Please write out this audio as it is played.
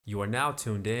You are now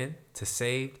tuned in to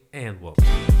Saved and Woke.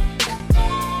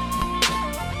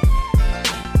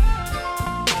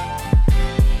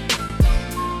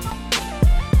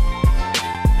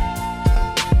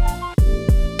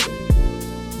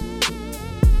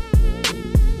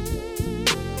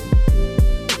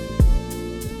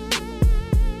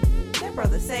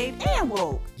 Saved and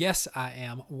Woke. Yes, I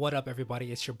am. What up,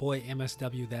 everybody? It's your boy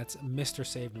MSW. That's Mr.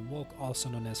 Saved and Woke, also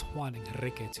known as Juan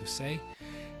Enrique Tuse,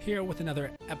 here with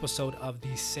another episode of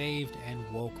the Saved and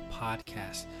Woke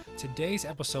podcast. Today's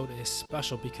episode is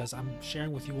special because I'm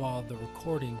sharing with you all the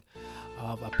recording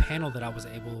of a panel that I was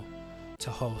able to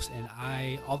host. And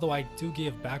although I do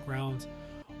give background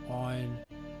on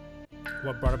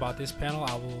what brought about this panel,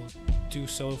 I will do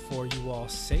so for you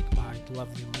all's sake, my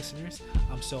lovely listeners.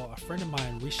 So a friend of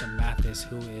mine, Risha Mathis,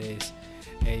 who is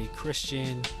a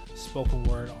Christian spoken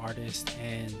word artist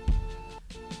and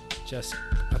just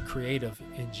a creative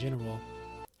in general,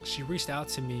 she reached out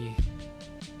to me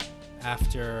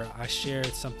after I shared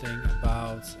something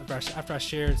after I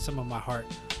shared some of my heart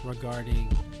regarding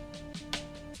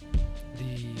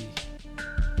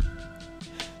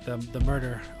the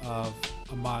murder of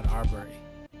Ahmaud Arbery.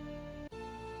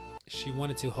 She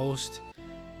wanted to host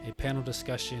a panel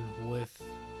discussion with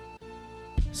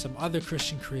some other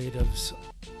Christian creatives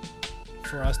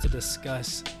for us to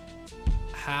discuss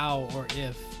how or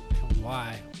if and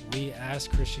why we as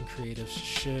Christian creatives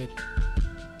should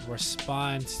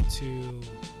respond to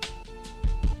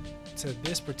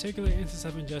this particular instance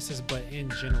of injustice, but in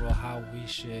general how we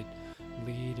should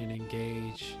lead and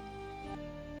engage,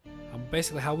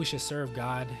 basically how we should serve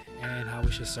God and how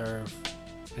we should serve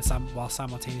while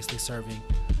simultaneously serving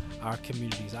our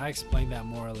communities. I explained that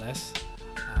more or less.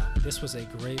 This was a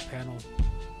great panel.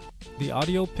 The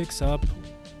audio picks up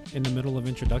in the middle of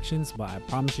introductions, but I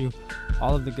promise you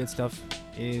all of the good stuff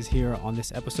is here on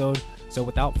this episode. So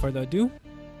without further ado,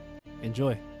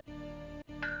 enjoy.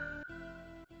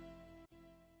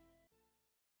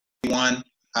 Everyone,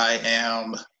 I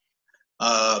am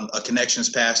a connections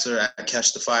pastor at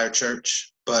Catch the Fire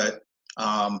Church, but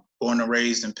born and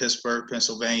raised in Pittsburgh,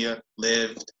 Pennsylvania,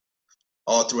 lived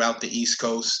all throughout the East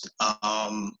Coast.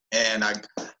 And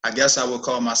I guess I would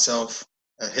call myself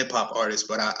a hip hop artist,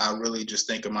 but I really just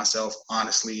think of myself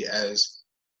honestly as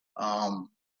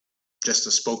just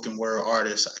a spoken word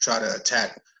artist. I try to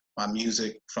attack my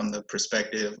music from the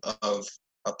perspective of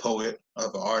a poet,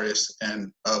 of an artist,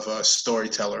 and of a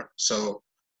storyteller. So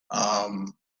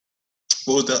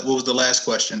what was the last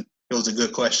question? It was a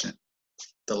good question.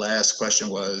 The last question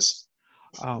was,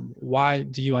 why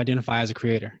do you identify as a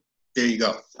creator? There you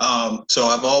go. So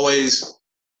I've always,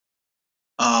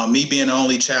 me being an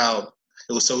only child,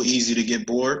 it was so easy to get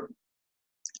bored,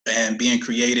 and being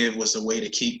creative was a way to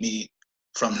keep me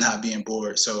from not being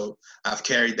bored. So I've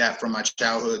carried that from my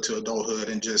childhood to adulthood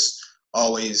and just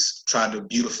always tried to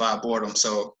beautify boredom.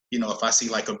 So, if I see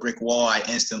like a brick wall, I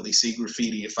instantly see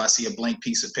graffiti. If I see a blank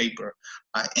piece of paper,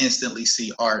 I instantly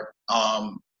see art.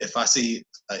 If I see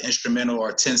an instrumental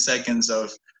or 10 seconds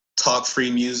of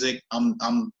talk-free music, I'm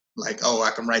like, oh,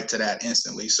 I can write to that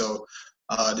instantly. So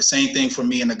the same thing for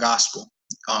me in the gospel.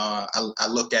 I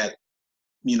look at,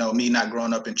 me not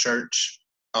growing up in church.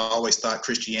 I always thought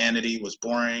Christianity was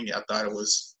boring. I thought it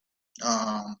was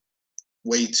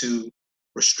way too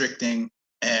restricting,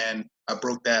 and I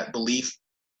broke that belief.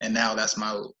 And now that's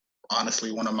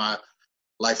honestly one of my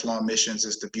lifelong missions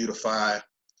is to beautify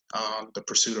the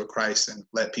pursuit of Christ and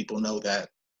let people know that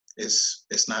it's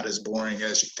not as boring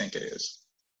as you think it is.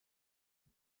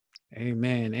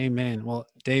 Amen. Amen. Well,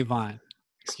 Davon,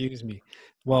 excuse me.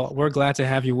 Well, we're glad to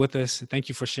have you with us. Thank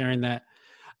you for sharing that.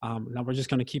 Now we're just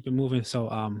going to keep it moving. So,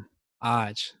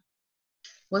 Aj.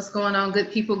 What's going on,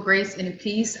 good people? Grace and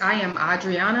peace. I am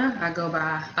Adriana. I go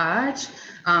by Aj.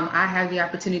 I have the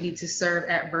opportunity to serve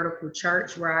at Vertical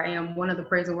Church, where I am one of the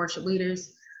praise and worship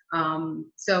leaders.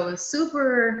 So it's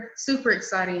super, super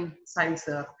exciting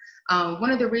stuff.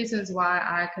 One of the reasons why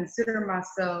I consider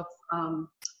myself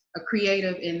a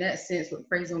creative in that sense with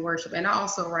praise and worship, and I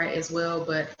also write as well,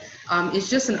 but it's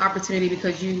just an opportunity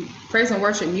because praise and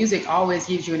worship music always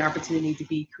gives you an opportunity to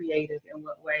be creative in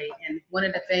what way. And one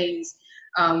of the things,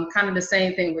 kind of the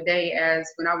same thing with Day as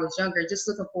when I was younger, just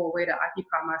looking for a way to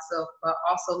occupy myself, but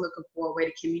also looking for a way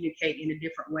to communicate in a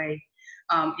different way.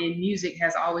 And music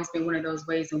has always been one of those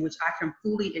ways in which I can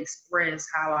fully express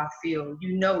how I feel.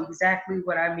 You know exactly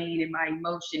what I mean in my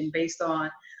emotion based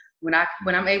on when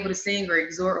I'm able to sing or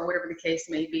exhort or whatever the case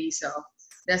may be. So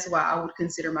that's why I would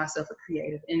consider myself a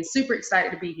creative, and super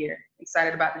excited to be here.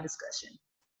 Excited about the discussion.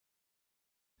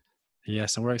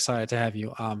 Yes, and we're excited to have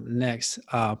you. Next,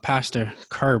 Pastor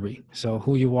Kirby. So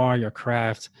who you are, your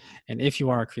craft, and if you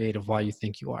are a creative, why you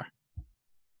think you are.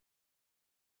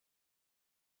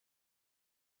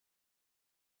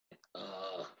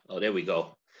 Oh, there we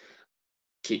go.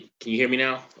 Can you hear me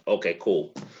now? Okay,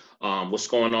 cool. What's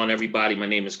going on, everybody? My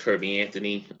name is Kirby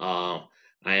Anthony. I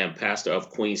am pastor of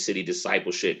Queen City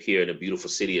Discipleship here in the beautiful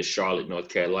city of Charlotte, North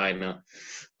Carolina.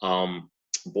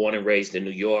 Born and raised in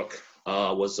New York.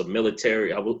 Was a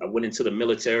military. I went into the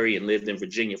military and lived in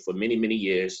Virginia for many, many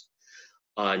years,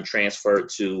 and transferred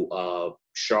to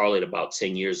Charlotte about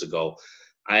 10 years ago.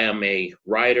 I am a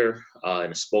writer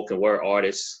and a spoken word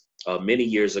artist. Many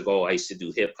years ago, I used to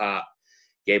do hip hop,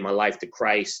 gave my life to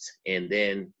Christ, and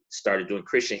then started doing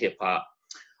Christian hip hop.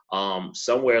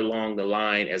 Somewhere along the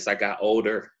line, as I got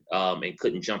older and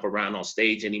couldn't jump around on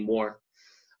stage anymore,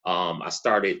 I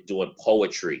started doing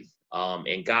poetry.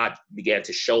 And God began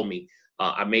to show me,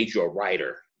 I made you a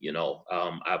writer. You know,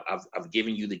 I've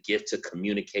given you the gift to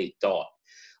communicate thought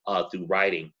through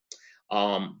writing.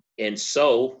 And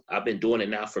so I've been doing it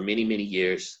now for many, many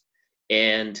years.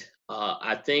 And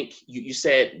I think you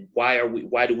said, why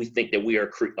do we think that we are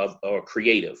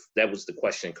creative? That was the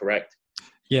question, correct?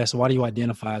 Yeah. So why do you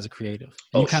identify as a creative?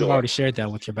 And you kind of Sure. already shared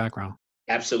that with your background.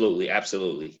 Absolutely.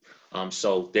 Absolutely.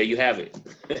 So there you have it.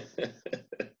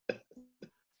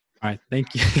 All right.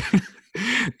 Thank you.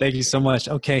 Thank you so much.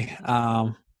 Okay.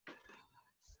 Hold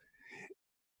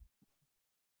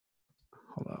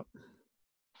up.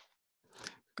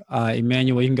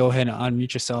 Emmanuel, you can go ahead and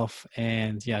unmute yourself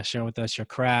and share with us your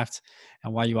craft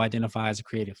and why you identify as a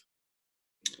creative.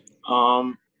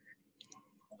 Hold on,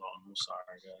 I'm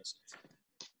sorry, guys.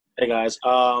 Hey guys,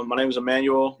 my name is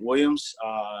Emmanuel Williams,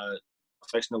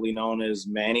 affectionately known as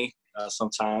Manny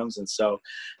sometimes. And so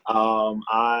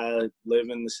I live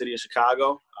in the city of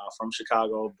Chicago, from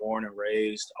Chicago, born and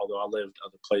raised, although I lived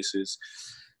other places.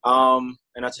 And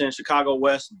I attend Chicago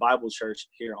West Bible Church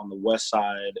here on the west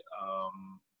side,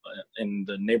 in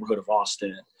the neighborhood of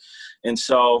Austin. And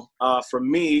so for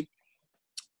me,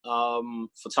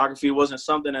 photography wasn't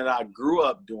something that I grew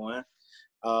up doing,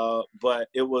 but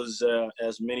it was,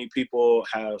 as many people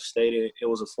have stated, it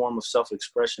was a form of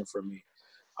self-expression for me.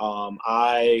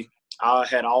 I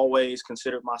had always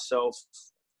considered myself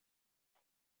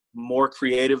more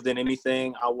creative than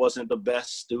anything. I wasn't the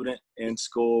best student in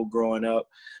school growing up.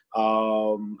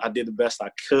 I did the best I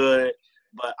could,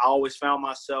 but I always found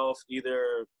myself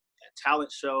either at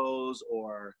talent shows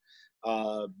or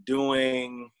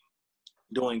doing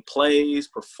plays,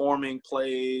 performing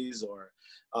plays, or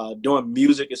doing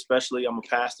music, especially. I'm a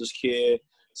pastor's kid,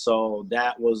 so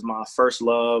that was my first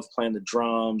love, playing the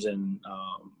drums and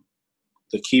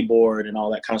the keyboard and all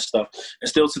that kind of stuff. And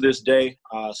still to this day,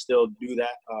 still do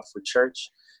that for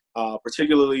church.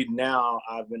 Particularly now,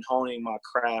 I've been honing my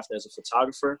craft as a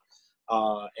photographer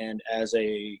and as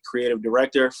a creative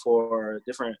director for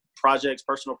different projects,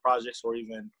 personal projects, or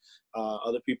even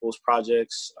other people's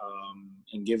projects,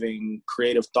 and giving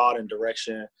creative thought and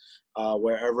direction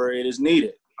wherever it is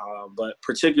needed. But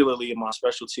particularly my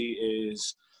specialty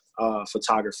is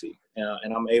photography,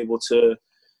 and I'm able to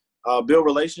build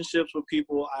relationships with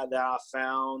people that I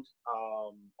found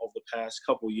over the past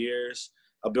couple years,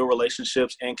 build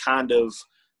relationships and kind of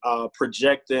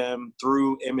project them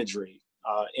through imagery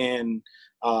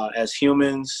as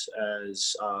humans,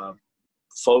 as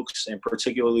folks, and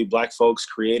particularly Black folks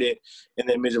created in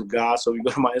the image of God. So if you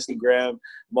go to my Instagram,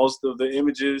 most of the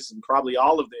images, and probably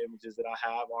all of the images that I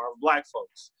have, are of Black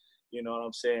folks. You know what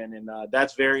I'm saying? And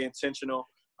that's very intentional,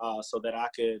 so that I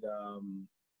could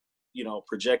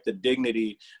project the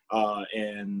dignity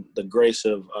and the grace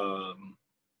of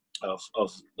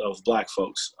Black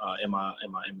folks in my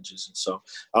images. And so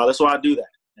that's why I do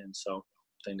that. And so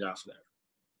thank God for that.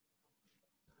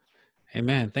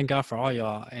 Amen. Thank God for all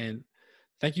y'all. And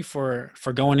thank you for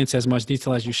going into as much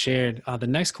detail as you shared. The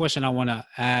next question I want to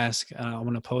ask, I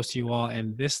want to pose to you all,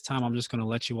 and this time I'm just going to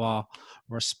let you all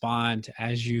respond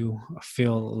as you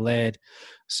feel led.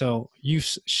 So you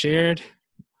shared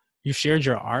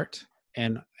your art,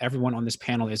 and everyone on this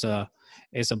panel is a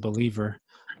believer.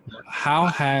 How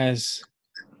has,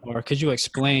 or could you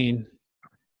explain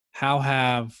how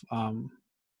have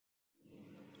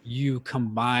you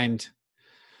combined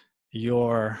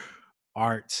your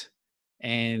art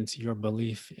and your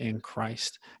belief in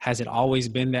Christ? Has it always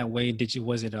been that way?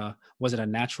 Was it a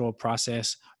natural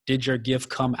process? Did your gift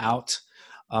come out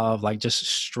of like just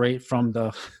straight from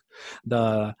the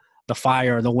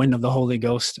fire, the wind of the Holy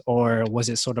Ghost, or was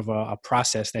it sort of a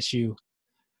process that you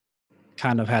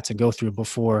kind of had to go through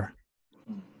before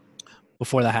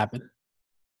that happened?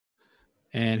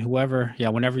 And whoever,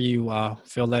 whenever you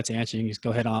feel led to answer, you can just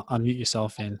go ahead and unmute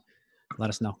yourself and let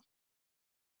us know.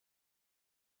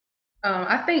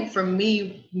 I think for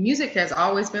me, music has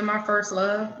always been my first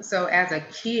love. So as a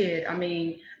kid, I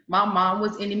mean, my mom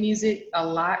was into music a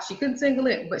lot. She couldn't sing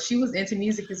it, but she was into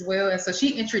music as well. And so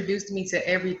she introduced me to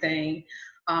everything.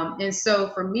 And so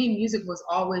for me, music was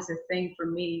always a thing for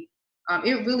me.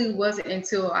 It really wasn't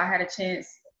until I had a chance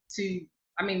to,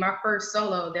 I mean, my first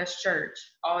solo, that's church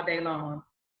all day long.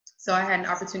 So I had an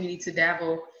opportunity to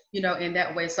dabble, in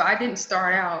that way. So I didn't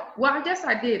start out, well, I guess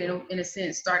I did in a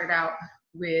sense, started out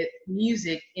with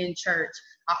music in church.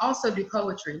 I also do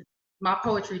poetry. My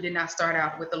poetry did not start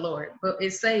out with the Lord, but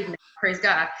it saved me. Praise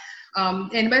God.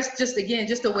 And that's just, again,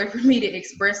 just a way for me to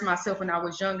express myself when I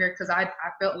was younger, because I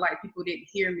felt like people didn't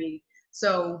hear me.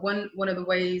 So one of the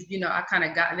ways, I kind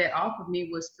of got that off of me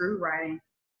was through writing.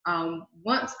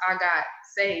 Once I got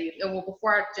saved, and well,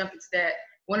 before I jump into that,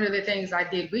 one of the things I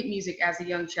did with music as a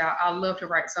young child, I love to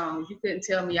write songs. You couldn't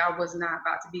tell me I was not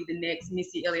about to be the next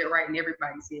Missy Elliott writing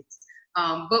everybody's hits.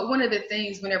 But one of the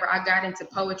things, whenever I got into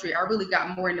poetry, I really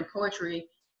got more into poetry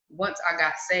once I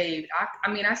got saved.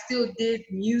 I mean, I still did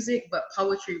music, but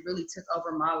poetry really took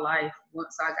over my life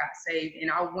once I got saved.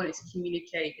 And I wanted to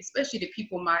communicate, especially to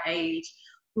people my age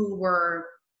who were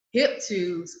hip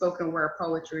to spoken word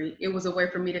poetry. It was a way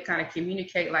for me to kind of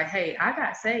communicate like, hey, I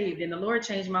got saved and the Lord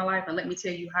changed my life, and let me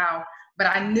tell you how. But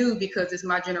I knew, because it's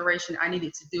my generation, I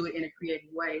needed to do it in a creative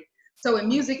way. So in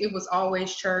music, it was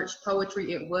always church.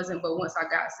 Poetry, it wasn't. But once I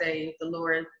got saved, the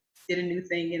Lord did a new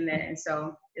thing in that. And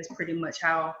so it's pretty much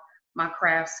how my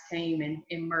crafts came and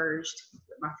emerged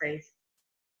with my faith.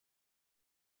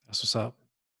 That's what's up.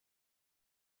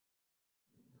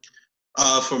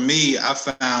 For me, I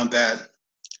found that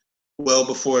well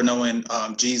before knowing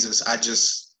Jesus, I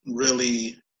just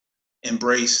really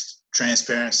embraced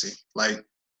transparency. Like,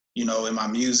 in my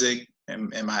music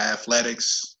and in my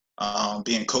athletics,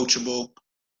 being coachable,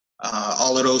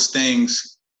 all of those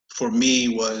things for me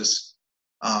was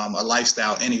a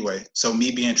lifestyle anyway. So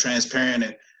me being transparent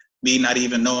and me not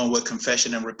even knowing what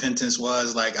confession and repentance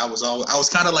was, like I was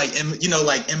kind of like,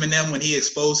 like Eminem when he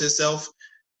exposed himself,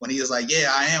 when he was like,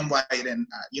 yeah, I am white, and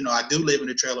I do live in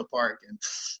a trailer park, and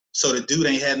so the dude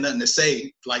ain't had nothing to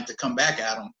say, like, to come back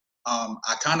at him.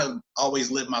 I kind of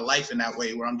always live my life in that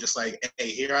way, where I'm just like, hey,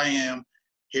 here I am,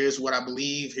 here's what I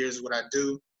believe, here's what I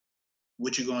do,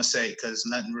 what you gonna say? Because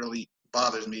nothing really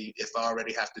bothers me if I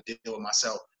already have to deal with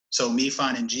myself. So me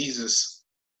finding Jesus,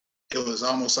 it was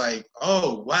almost like,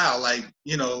 oh wow, like,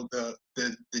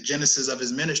 the genesis of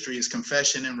his ministry is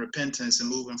confession and repentance and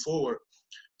moving forward.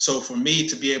 So for me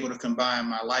to be able to combine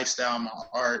my lifestyle, my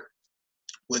art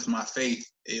with my faith,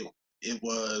 it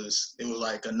was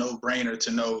like a no-brainer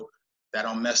to know that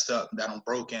I'm messed up, that I'm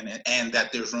broken, and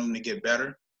that there's room to get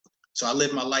better. So I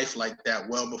lived my life like that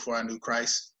well before I knew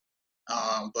Christ.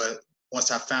 But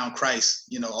once I found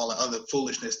Christ, all the other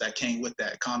foolishness that came with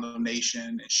that,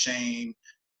 condemnation and shame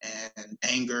and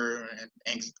anger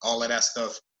and all of that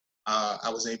stuff, I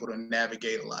was able to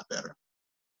navigate a lot better.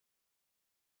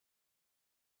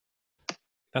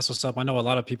 That's what's up. I know a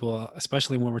lot of people,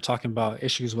 especially when we're talking about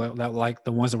issues that like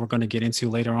the ones that we're going to get into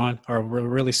later on or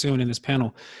really soon in this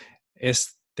panel,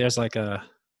 there's like a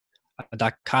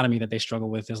dichotomy that they struggle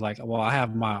with. Is like, well, I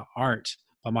have my art,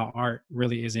 but my art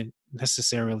really isn't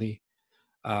necessarily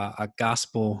a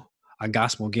gospel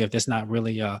gift. It's not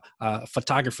really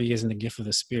photography isn't the gift of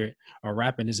the Spirit, or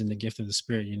rapping isn't the gift of the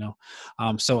Spirit,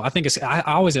 so I think I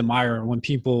always admire when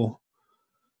people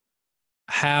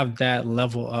have that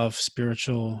level of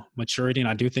spiritual maturity, and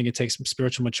I do think it takes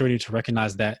spiritual maturity to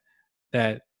recognize that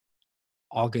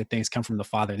all good things come from the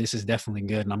Father. This is definitely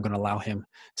good, and I'm going to allow him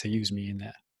to use me in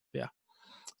that.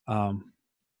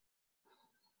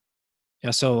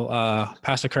 So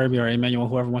Pastor Kirby or Emmanuel,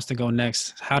 whoever wants to go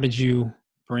next, how did you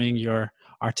bring your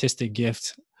artistic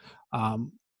gift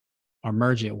or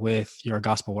merge it with your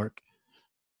gospel work?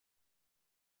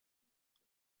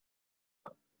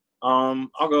 I'll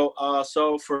go.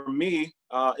 So for me,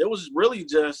 it was really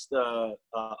just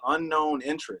unknown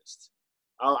interest.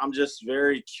 I'm just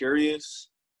very curious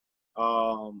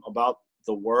about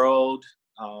the world.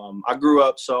 I grew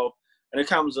up, and it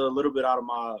comes a little bit out of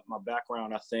my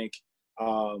background, I think.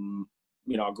 I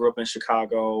grew up in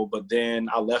Chicago, but then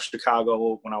I left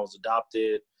Chicago when I was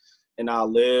adopted, and I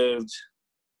lived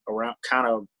around, kind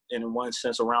of in one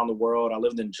sense, around the world. I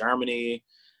lived in Germany,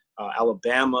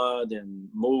 Alabama, then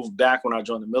moved back when I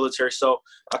joined the military. So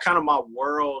my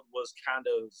world was kind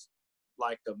of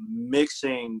like a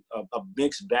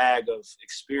mixed bag of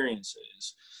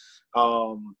experiences.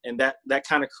 And that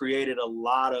kind of created a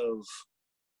lot of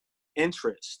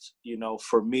interest, you know,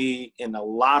 for me in a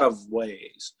lot of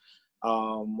ways.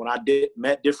 When I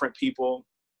met different people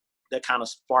that kind of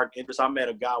sparked interest. I met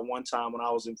a guy one time when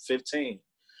I was in 15,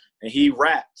 and he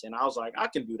rapped, and I was like, I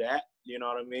can do that. You know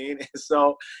what I mean? And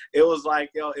so it was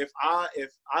like, yo, if I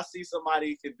see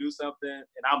somebody can do something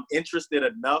and I'm interested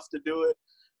enough to do it,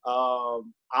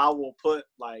 I will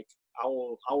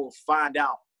find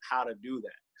out how to do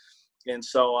that. And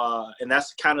so, and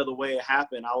that's kind of the way it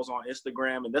happened. I was on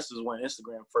Instagram, and this is when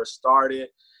Instagram first started.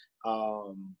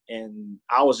 And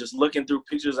I was just looking through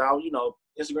pictures out, you know,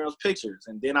 Instagram's pictures.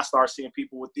 And then I started seeing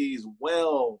people with these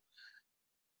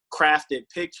crafted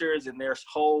pictures, and their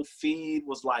whole feed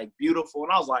was like beautiful.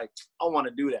 And I was like, I want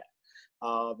to do that.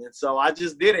 And so I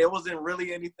just did it. It wasn't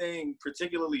really anything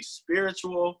particularly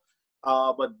spiritual.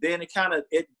 But then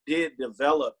it did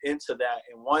develop into that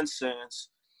in one sense,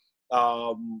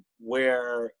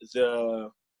 where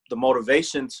the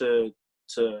motivation to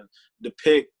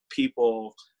depict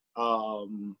people,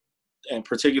 and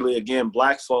particularly again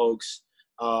Black folks,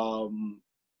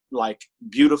 like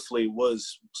beautifully,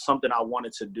 was something I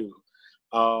wanted to do.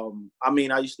 I mean,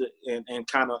 I used to, and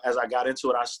kind of as I got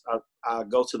into it, I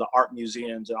go to the art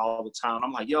museums all the time.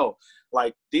 I'm like, yo,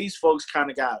 like these folks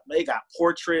they got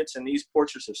portraits, and these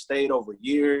portraits have stayed over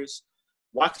years.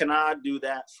 Why can I do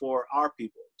that for our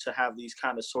people, to have these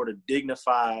kind of sort of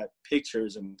dignified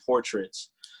pictures and portraits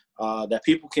that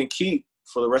people can keep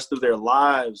for the rest of their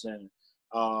lives, and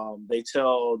they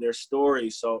tell their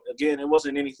stories. So again, it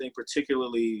wasn't anything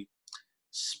particularly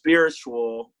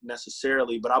spiritual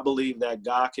necessarily, but I believe that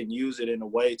God can use it in a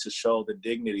way to show the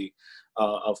dignity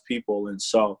of people. And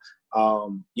so,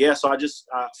 so I just,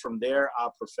 from there, I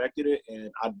perfected it.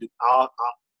 And I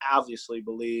obviously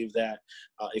believe that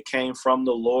it came from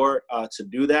the Lord to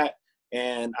do that.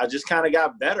 And I just kind of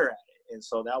got better at it. And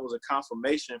so that was a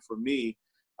confirmation for me.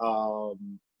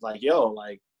 Like, yo,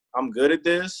 like, I'm good at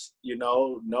this, you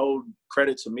know, no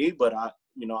credit to me, but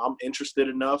I'm interested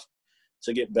enough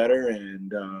to get better.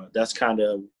 And that's kind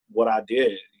of what I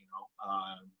did, you know,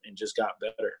 and just got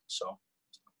better. So.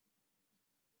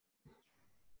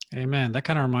 Amen. That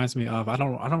kind of reminds me of, I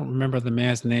don't remember the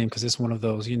man's name, because it's one of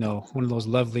those, you know, one of those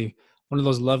lovely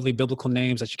biblical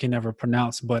names that you can never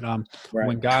pronounce. But Right.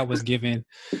 when God was giving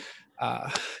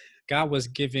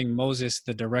Moses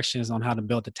the directions on how to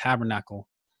build the tabernacle,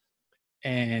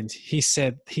 and he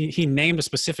said he named a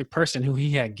specific person who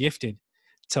he had gifted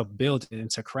to build it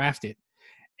and to craft it.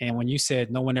 And when you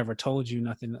said no one ever told you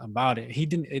nothing about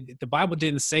it, the Bible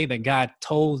didn't say that God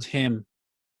told him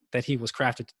that he was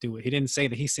crafted to do it. He didn't say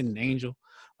that he sent an angel,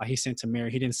 like he sent to Mary.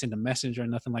 He didn't send a messenger or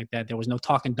nothing like that. There was no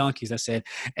talking donkeys that said,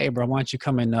 hey, bro, why don't you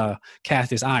come and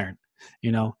cast this iron,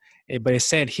 you know? But it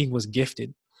said he was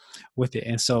gifted with it.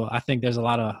 And so I think there's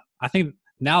I think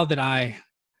now that I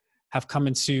have come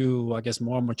into, I guess,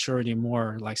 more maturity,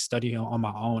 more like study on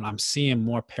my own, I'm seeing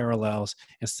more parallels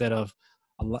instead of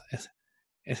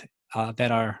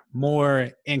that are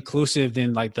more inclusive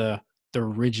than like the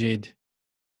rigid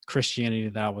Christianity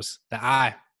that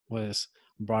I was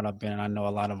brought up in, and I know a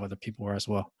lot of other people were as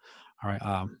well. All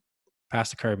right,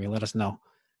 Pastor Kirby, let us know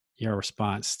your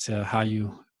response to how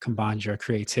you combined your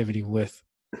creativity with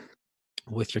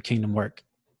your kingdom work.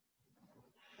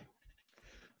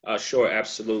 Sure,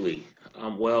 absolutely.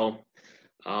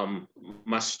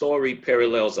 My story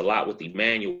parallels a lot with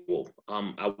Emmanuel.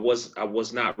 I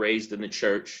was not raised in the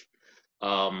church,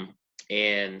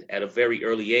 and at a very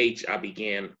early age, I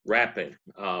began rapping.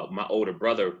 My older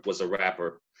brother was a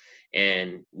rapper,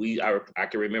 and I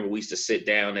can remember we used to sit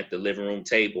down at the living room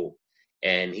table,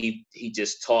 and he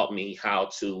just taught me how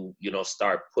to, you know,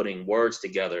 start putting words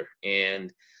together.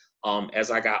 And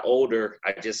as I got older,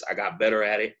 I got better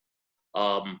at it.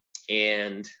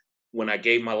 And when I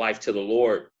gave my life to the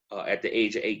Lord at the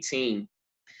age of 18,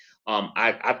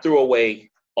 I threw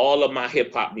away all of my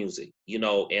hip hop music, you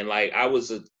know, and like I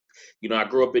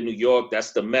grew up in New York.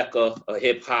 That's the Mecca of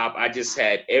hip hop. I just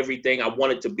had everything. I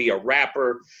wanted to be a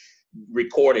rapper,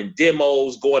 recording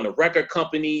demos, going to record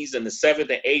companies in the 7th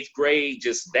and 8th grade.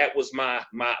 Just that was my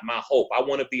hope. I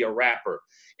want to be a rapper.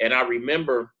 And I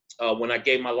remember when I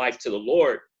gave my life to the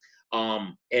Lord,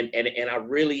 and I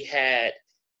really had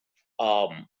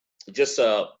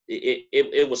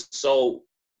it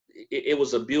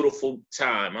was a beautiful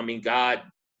time. I mean, God,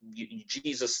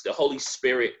 Jesus, the Holy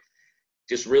Spirit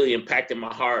just really impacted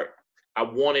my heart. I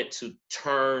wanted to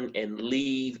turn and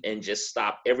leave and just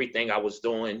stop everything I was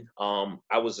doing.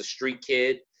 I was a street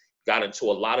kid, got into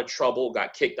a lot of trouble,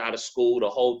 got kicked out of school, the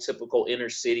whole typical inner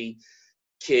city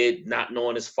kid, not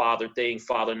knowing his father thing,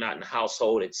 father not in the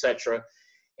household, etc.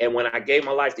 And when I gave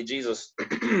my life to Jesus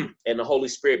and the Holy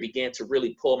Spirit began to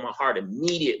really pull my heart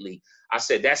immediately, I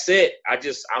said, that's it. I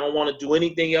don't want to do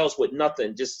anything else with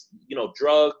nothing. Just,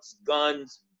 drugs,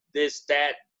 guns, this,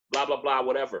 that, blah, blah, blah,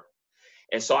 whatever.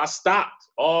 And so I stopped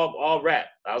all rap.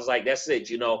 I was like, that's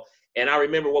it, And I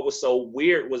remember what was so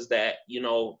weird was that,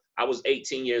 I was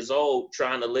 18 years old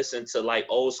trying to listen to like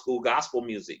old school gospel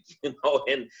music, and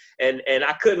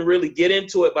I couldn't really get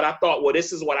into it, but I thought, well,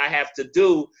 this is what I have to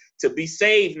do to be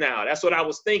saved now. That's what I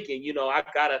was thinking.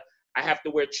 I have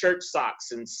to wear church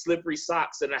socks and slippery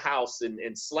socks in the house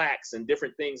and slacks and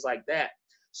different things like that.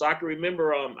 So I can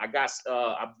remember I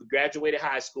graduated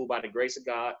high school by the grace of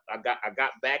God. I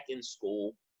got back in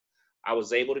school. I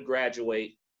was able to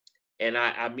graduate. And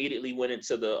I immediately went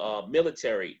into the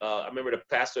military. I remember the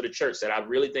pastor of the church said, I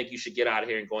really think you should get out of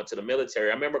here and go into the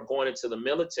military. I remember going into the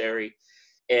military,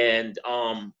 and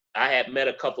I had met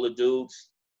a couple of dudes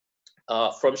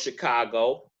from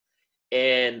Chicago,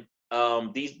 and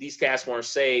these cats weren't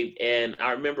saved. And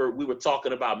I remember we were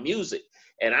talking about music,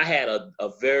 and I had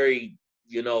a very,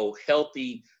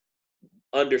 healthy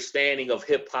understanding of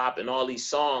hip hop and all these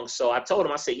songs. So I told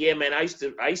him, I said, yeah, man, I used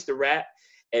to rap.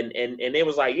 And they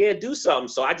was like, yeah, do something.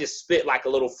 So I just spit like a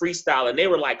little freestyle, and they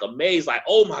were like amazed, like,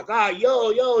 oh my God,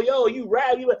 yo, you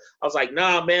rap. I was like,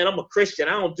 nah, man, I'm a Christian.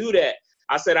 I don't do that.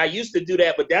 I said, I used to do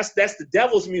that, but that's the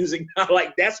devil's music now.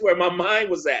 Like, that's where my mind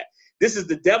was at. This is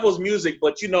the devil's music,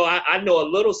 but I know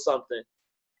a little something.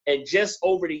 And just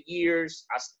over the years,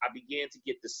 I began to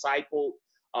get discipled.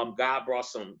 God brought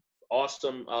some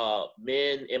awesome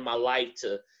men in my life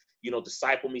to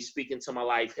disciple me, speak into my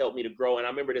life, help me to grow. And I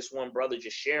remember this one brother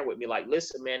just sharing with me, like,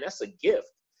 listen, man, that's a gift.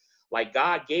 Like,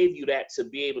 God gave you that to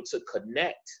be able to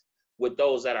connect with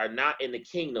those that are not in the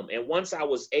kingdom. And once I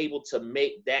was able to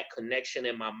make that connection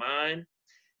in my mind,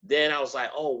 then I was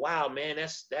like, oh, wow, man,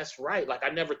 that's right. Like, I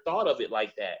never thought of it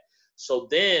like that. So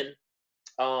then,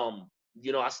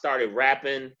 I started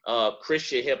rapping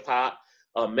Christian hip hop.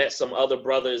 Met some other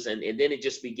brothers, and then it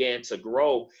just began to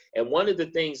grow. And one of the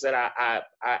things that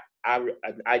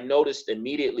I noticed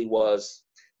immediately was,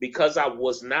 because I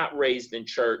was not raised in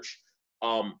church,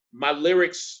 my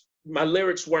lyrics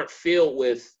weren't filled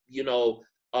with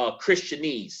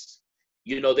Christianese.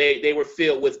 They were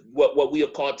filled with what we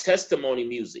would call testimony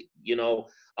music.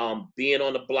 Being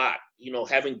on the block,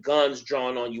 having guns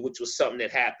drawn on you, which was something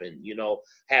that happened,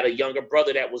 had a younger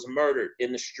brother that was murdered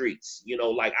in the streets,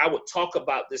 like I would talk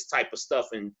about this type of stuff,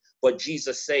 but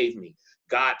Jesus saved me.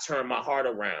 God turned my heart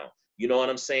around. You know what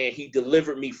I'm saying? He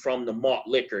delivered me from the malt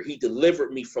liquor. He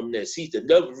delivered me from this. He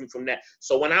delivered me from that.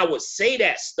 So when I would say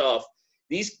that stuff,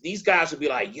 these guys would be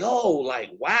like, yo, like,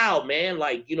 wow, man,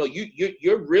 like,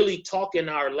 you're really talking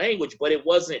our language, but it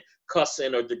wasn't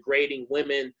cussing or degrading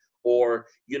women or,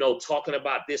 talking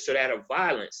about this or that or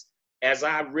violence. As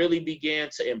I really began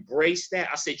to embrace that,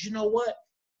 I said, you know what?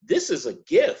 This is a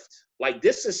gift. Like,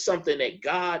 this is something that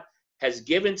God has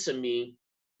given to me,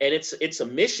 and it's a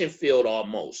mission field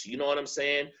almost. You know what I'm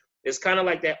saying? It's kind of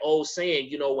like that old saying,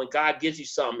 when God gives you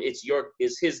something,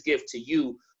 it's his gift to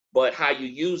you, but how you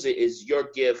use it is your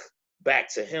gift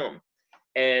back to him.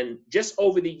 And just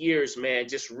over the years, man,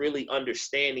 just really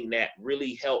understanding that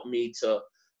really helped me to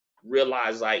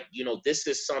realize, like, this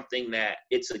is something that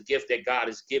it's a gift that God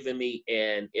has given me.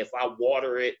 And if I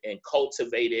water it and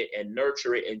cultivate it and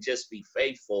nurture it and just be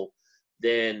faithful,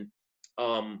 then,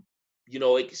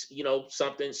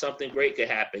 something great could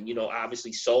happen.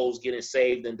 Obviously souls getting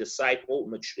saved and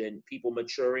discipled and people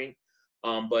maturing,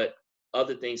 but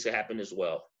other things could happen as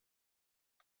well.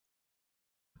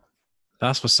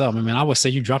 That's what's up. I mean, I would say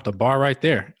you dropped a bar right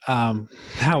there.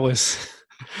 That was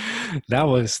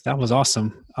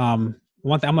awesome.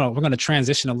 One thing we're going to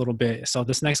transition a little bit. So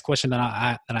this next question that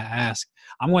I ask,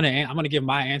 I'm going to give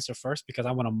my answer first, because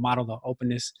I want to model the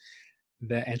openness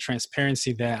and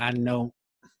transparency that I know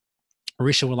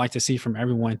Risha would like to see from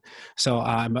everyone. So,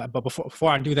 but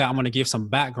before I do that, I'm going to give some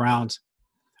background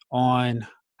on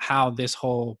how this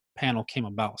whole panel came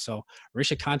about. So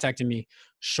Risha contacted me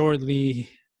shortly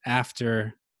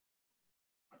after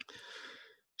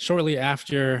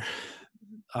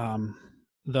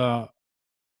the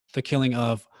killing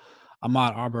of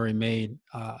Ahmaud Arbery made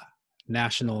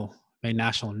national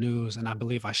news, and I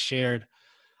believe I shared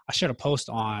a post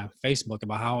on Facebook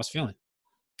about how I was feeling,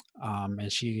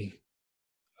 and she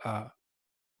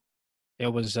it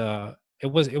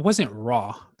wasn't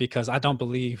raw, because I don't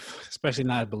believe, especially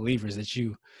not believers, that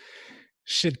you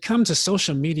should come to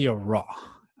social media raw.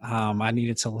 I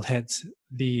needed to let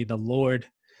the Lord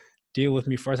deal with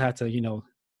me first. I had to,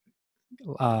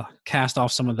 cast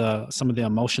off some of the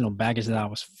emotional baggage that I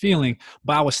was feeling,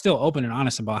 but I was still open and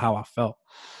honest about how I felt.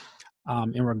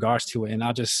 in regards to it. And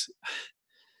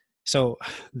so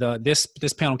this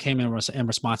panel came in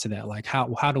response to that. Like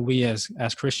how do we as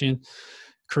Christian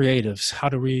creatives, how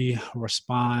do we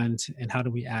respond and how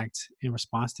do we act in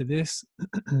response to this?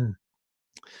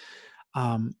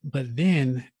 But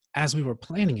then as we were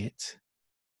planning it,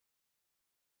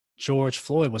 George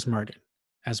Floyd was murdered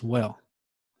as well.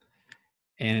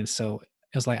 And so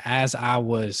it was like, as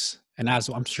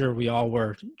I'm sure we all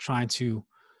were trying to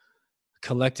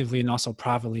collectively and also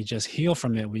privately just heal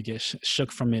from it, we get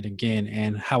shook from it again.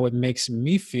 And how it makes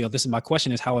me feel, this is my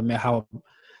question, is how it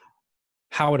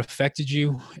affected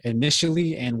you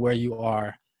initially and where you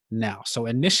are now. So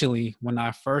initially, when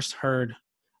I first heard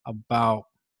about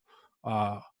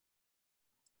Ahmaud,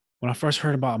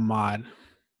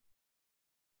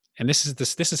 and this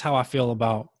is how I feel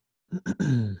about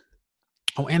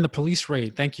oh, and the police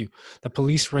raid. Thank you. The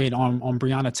police raid on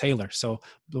Breonna Taylor. So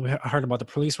I heard about the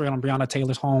police raid on Breonna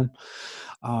Taylor's home.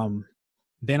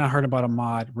 Then I heard about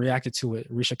Ahmaud, reacted to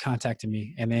it. Risha contacted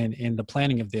me, and then in the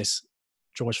planning of this,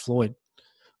 George Floyd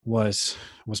was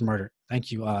murdered.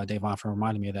 Thank you, Davon, for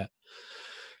reminding me of that.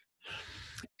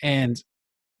 And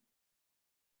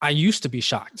I used to be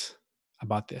shocked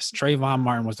about this. Trayvon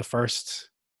Martin was the first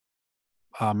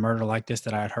murder like this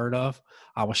that I had heard of.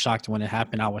 I was shocked when it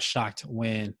happened. I was shocked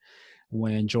when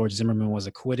George Zimmerman was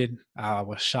acquitted. I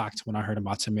was shocked when I heard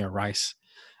about Tamir Rice,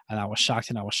 and I was shocked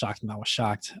and I was shocked and I was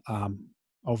shocked.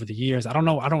 Over the years, I don't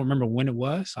remember when it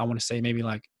was. I want to say maybe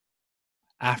like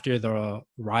after the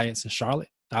riots in Charlotte.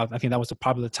 I think that was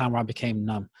probably the time where I became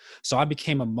numb. So I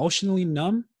became emotionally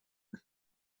numb,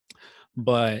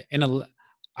 but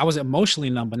I was emotionally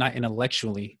numb, but not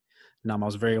intellectually numb. I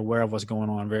was very aware of what's going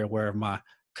on, very aware of my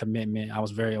commitment. I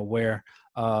was very aware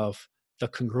of the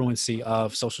congruency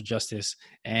of social justice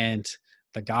and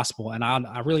the gospel. And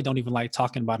I really don't even like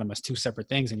talking about them as two separate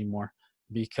things anymore,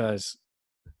 because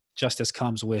justice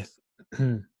comes with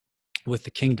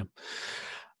the kingdom.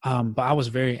 But I was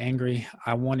very angry.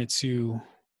 I wanted to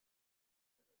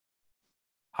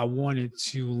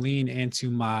lean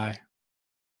into my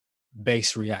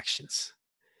base reactions.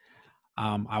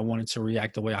 I wanted to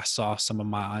react the way I saw some of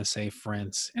my unsaved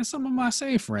friends and some of my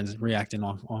saved friends reacting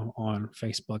on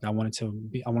Facebook. I wanted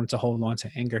to hold on to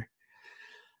anger.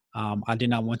 I did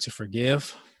not want to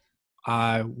forgive.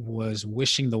 I was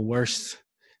wishing the worst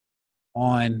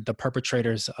on the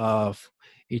perpetrators of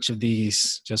each of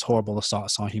these just horrible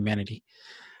assaults on humanity.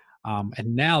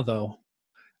 And now, though,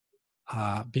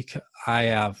 because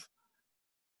I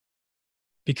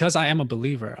am a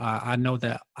believer, I know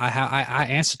that I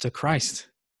answer to Christ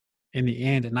in the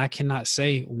end, and I cannot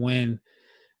say when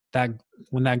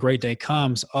that great day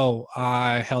comes, oh,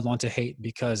 I held on to hate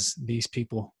because these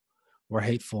people were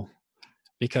hateful.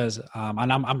 Because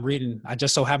and I'm reading. I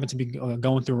just so happen to be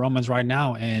going through Romans right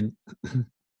now, and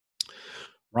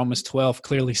Romans 12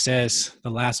 clearly says,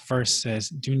 the last verse says,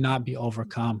 "Do not be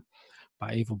overcome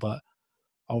by evil, but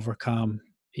overcome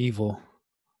evil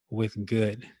with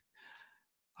good."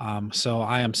 So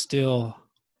I'm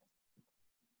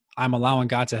allowing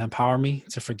God to empower me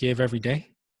to forgive every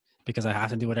day, because I have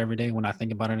to do it every day. When I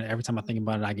think about it, every time I think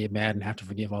about it, I get mad and have to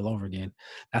forgive all over again.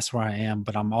 That's where I am.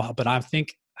 But I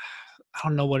think, I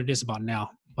don't know what it is about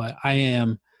now, but I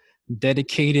am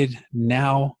dedicated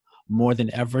now more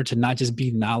than ever to not just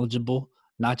be knowledgeable,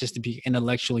 not just to be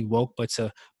intellectually woke, but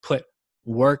to put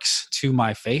works to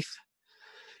my faith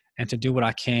and to do what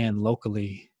I can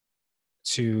locally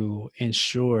to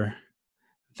ensure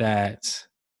that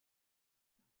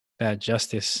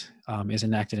justice is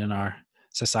enacted in our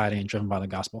society and driven by the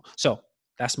gospel. So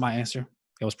that's my answer.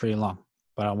 It was pretty long,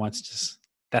 but I want to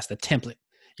that's the template.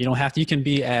 You don't have to, you can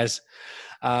be as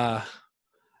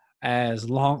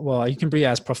long, well, you can be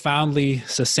as profoundly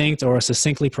succinct or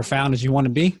succinctly profound as you want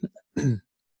to be.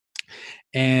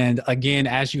 And again,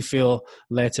 as you feel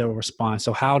led to respond.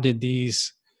 So how did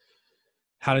these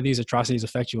atrocities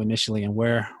affect you initially, and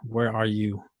where are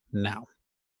you now?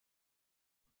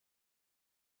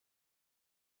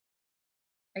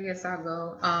 I guess I'll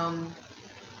go.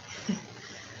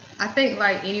 I think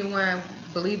like anyone,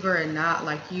 believer or not,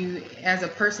 like you as a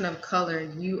person of color,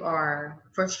 you are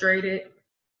frustrated.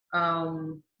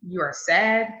 You are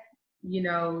sad.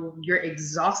 You're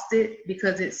exhausted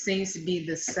because it seems to be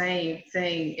the same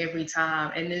thing every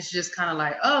time. And it's just kind of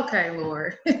like, okay,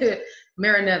 Lord,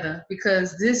 Maranatha,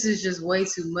 because this is just way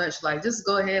too much. Like, just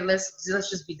go ahead. Let's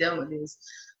just be done with this.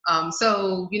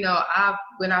 So,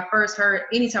 when I first heard,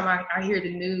 anytime I hear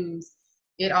the news,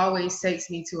 it always takes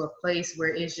me to a place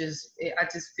where I just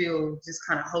feel just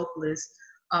kind of hopeless.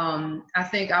 I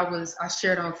think I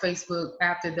shared on Facebook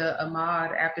after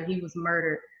after he was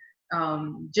murdered.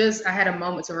 just I had a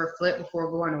moment to reflect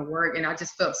before going to work, and I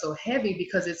just felt so heavy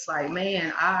because it's like,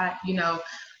 man,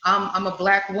 I'm a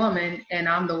Black woman and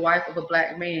I'm the wife of a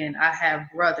Black man. I have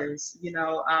brothers,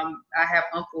 I have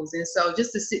uncles, and so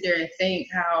just to sit there and think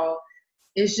how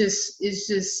it's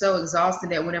just so exhausting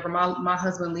that whenever my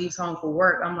husband leaves home for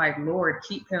work, I'm like, Lord,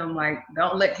 keep him, like,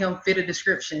 don't let him fit a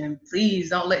description. Please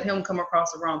don't let him come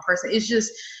across the wrong person. It's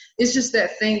just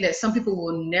that thing that some people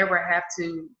will never have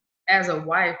to, as a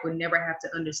wife, would never have to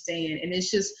understand. And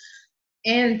it's just,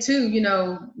 and two,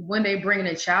 when they bring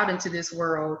a child into this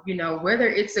world, whether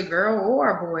it's a girl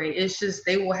or a boy, it's just,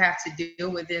 they will have to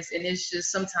deal with this. And it's just,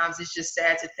 sometimes it's just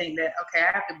sad to think that, okay,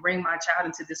 I have to bring my child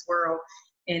into this world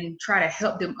and try to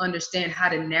help them understand how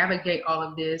to navigate all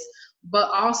of this, but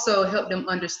also help them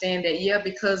understand that, yeah,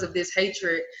 because of this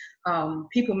hatred,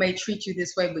 people may treat you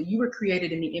this way, but you were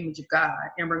created in the image of God.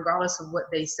 And regardless of what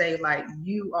they say, like,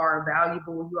 you are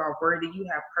valuable, you are worthy, you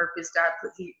have purpose. God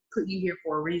put you here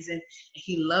for a reason, and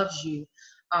He loves you.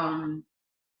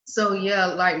 So yeah,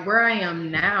 like where I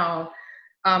am now,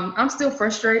 I'm still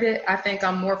frustrated. I think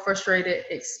I'm more frustrated,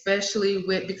 especially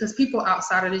because people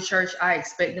outside of the church, I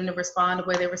expect them to respond the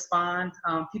way they respond.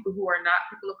 People who are not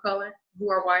people of color,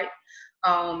 who are white.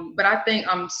 But I think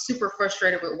I'm super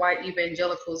frustrated with white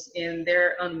evangelicals and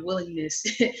their unwillingness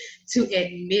to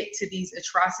admit to these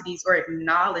atrocities or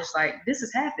acknowledge, like, this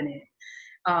is happening.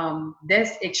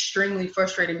 That's extremely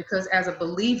frustrating because as a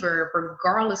believer,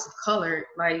 regardless of color,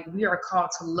 like, we are called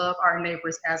to love our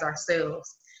neighbors as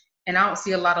ourselves. And I don't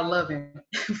see a lot of loving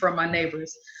from my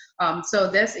neighbors.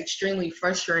 So that's extremely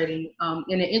frustrating. And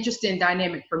an interesting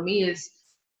dynamic for me is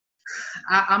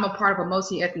I'm a part of a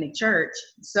multi-ethnic church.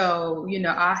 So,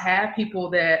 I have people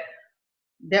that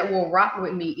will rock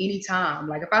with me anytime.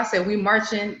 Like if I say we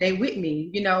marching, they with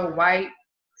me, white,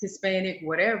 Hispanic,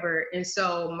 whatever. And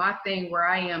so my thing where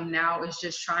I am now is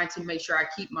just trying to make sure I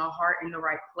keep my heart in the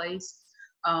right place.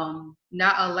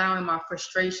 Not allowing my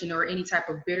frustration or any type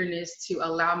of bitterness to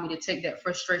allow me to take that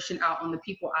frustration out on the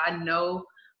people I know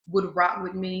would rock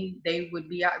with me. They would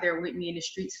be out there with me in the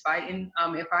streets fighting.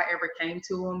 If I ever came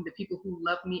to them, the people who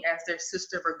love me as their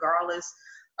sister, regardless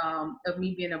of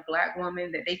me being a Black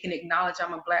woman, that they can acknowledge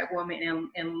I'm a Black woman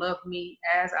and love me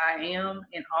as I am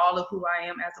and all of who I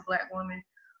am as a Black woman.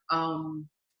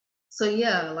 So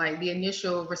yeah, like the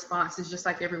initial response is just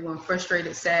like everyone,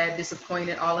 frustrated, sad,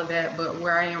 disappointed, all of that. But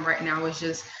where I am right now is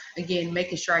just, again,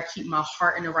 making sure I keep my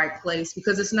heart in the right place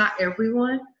because it's not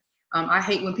everyone. I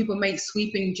hate when people make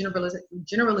sweeping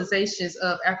generalizations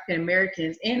of African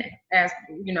Americans and as,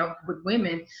 with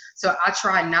women. So I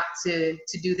try not to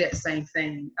do that same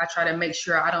thing. I try to make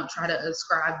sure I don't try to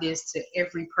ascribe this to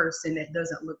every person that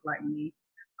doesn't look like me.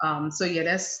 So yeah,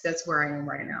 that's where I am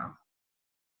right now.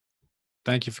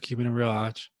 Thank you for keeping it real,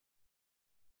 Aj.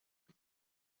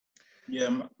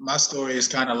 Yeah, my story is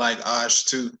kind of like Aj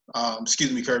too.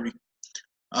 Excuse me, Kirby.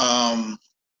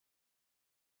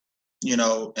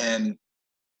 And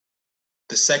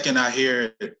the second I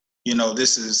hear it,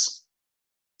 this is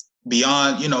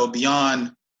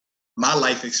beyond my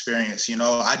life experience.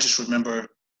 I just remember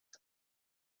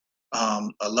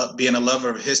being a lover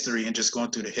of history and just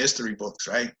going through the history books,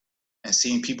 right? And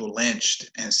seeing people lynched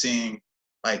and seeing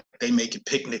like they making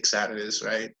picnics out of this,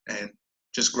 right? And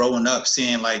just growing up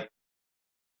seeing like,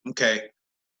 okay,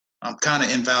 I'm kind of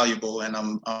invaluable and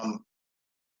I'm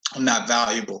not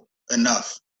valuable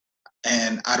enough.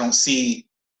 And I don't see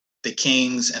the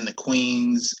kings and the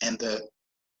queens and the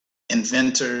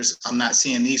inventors. I'm not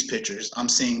seeing these pictures. I'm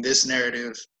seeing this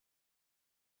narrative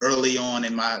early on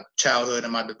in my childhood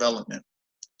and my development.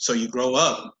 So you grow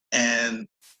up and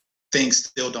things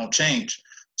still don't change.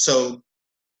 So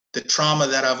the trauma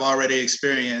that I've already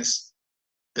experienced,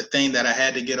 the thing that I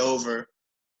had to get over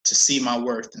to see my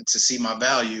worth and to see my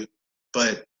value,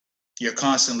 but you're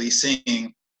constantly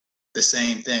seeing the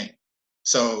same thing.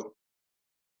 So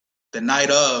the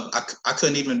night of, I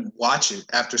couldn't even watch it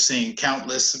after seeing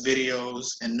countless videos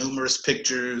and numerous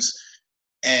pictures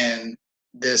and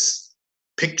this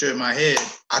picture in my head.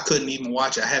 I couldn't even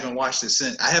watch it. I haven't watched it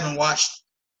since. I haven't watched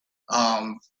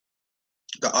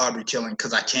the Aubrey killing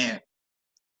because I can't.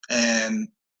 And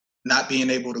not being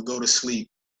able to go to sleep.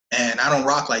 And I don't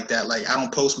rock like that. Like I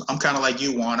don't post, I'm kind of like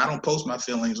you, Juan. I don't post my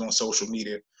feelings on social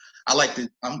media.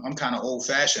 I'm kind of old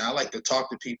fashioned. I like to talk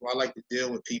to people. I like to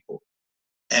deal with people.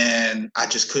 And I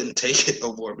just couldn't take it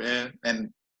no more, man. And,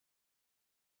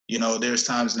 there's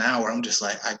times now where I'm just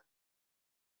like,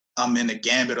 I'm in a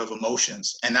gambit of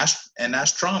emotions and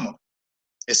that's trauma.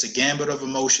 It's a gambit of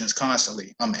emotions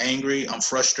constantly. I'm angry. I'm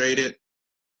frustrated.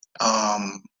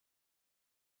 I'm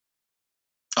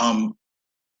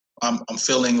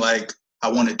feeling like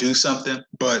I want to do something,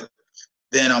 but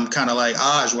then I'm kind of like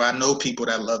Aj, where I know people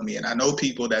that love me and I know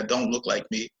people that don't look like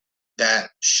me that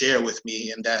share with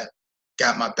me and that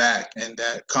got my back and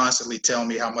that constantly tell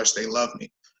me how much they love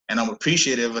me. And I'm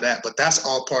appreciative of that. But that's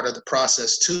all part of the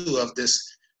process too of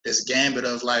this gambit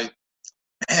of like,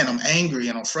 man, I'm angry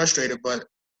and I'm frustrated, but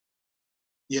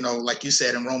you know, like you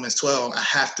said in Romans 12, I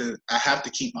have to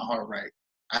keep my heart right.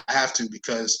 I have to,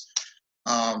 because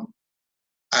I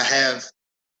have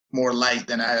more light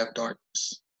than I have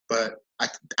darkness. But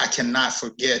I cannot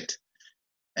forget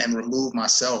and remove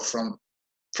myself from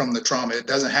the trauma. It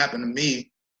doesn't happen to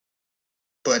me,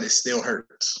 but it still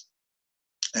hurts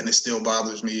and it still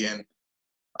bothers me. And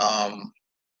I'm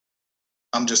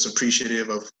just appreciative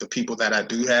of the people that I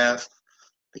do have,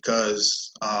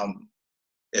 because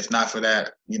if not for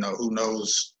that, you know, who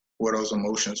knows where those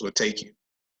emotions would take you.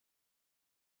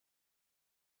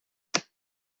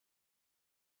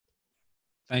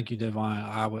 Thank you,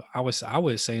 Devon. I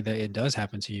would say that it does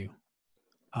happen to you,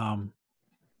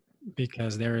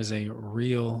 because there is a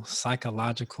real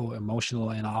psychological,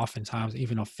 emotional, and oftentimes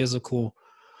even a physical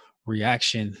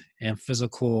reaction and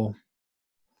physical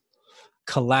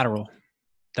collateral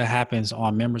that happens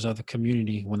on members of the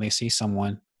community when they see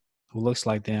someone who looks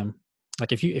like them.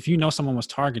 Like if you know someone was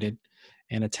targeted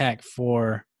and attacked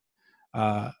for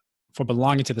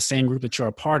belonging to the same group that you're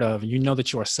a part of, and you know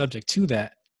that you are subject to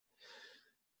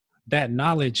that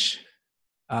knowledge,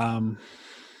 that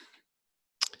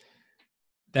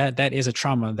is a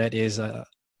trauma that is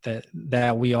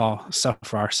that we all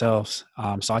suffer ourselves.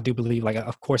 So I do believe, like,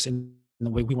 of course, in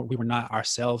the way we were not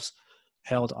ourselves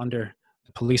held under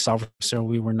the police officer,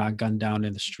 we were not gunned down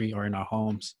in the street or in our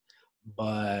homes,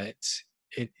 but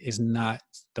it is not,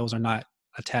 those are not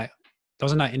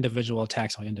individual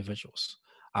attacks on individuals,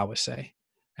 I would say.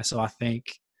 And so I think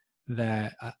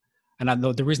that, and I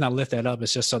know the reason I lift that up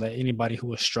is just so that anybody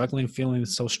who is struggling, feeling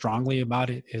so strongly about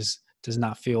it, does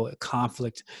not feel a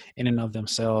conflict in and of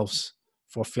themselves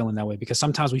for feeling that way. Because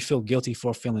sometimes we feel guilty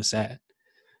for feeling sad,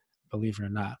 believe it or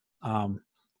not.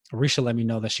 Arisha let me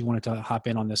know that she wanted to hop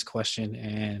in on this question,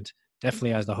 and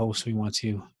definitely as the host, we want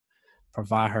to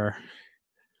provide her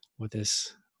with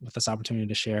this opportunity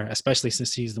to share, especially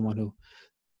since she's the one who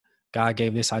God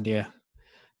gave this idea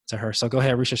to her. So go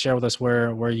ahead, Arisha, share with us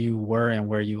where you were and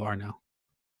where you are now.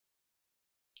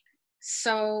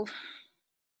 So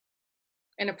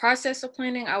in the process of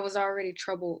planning, I was already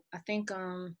troubled. I think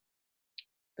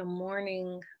the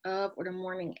morning of or the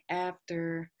morning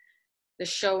after the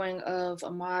showing of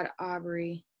Ahmaud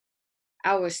Arbery,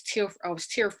 I was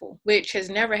tearful, which has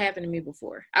never happened to me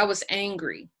before. I was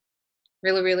angry,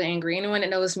 really, really angry. Anyone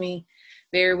that knows me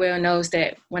very well knows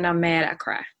that when I'm mad, I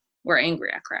cry, or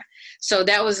angry, I cry. So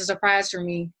that was a surprise for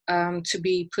me, to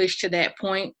be pushed to that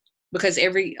point, because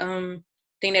every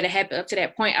thing that had happened up to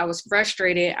that point, I was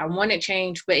frustrated. I wanted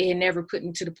change, but it had never put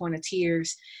me to the point of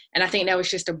tears. And I think that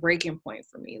was just a breaking point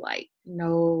for me. Like,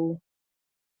 no,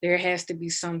 there has to be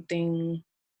something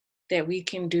that we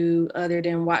can do other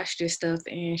than watch this stuff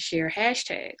and share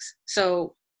hashtags.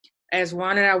 So as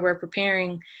Juan and I were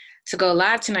preparing to go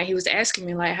live tonight, he was asking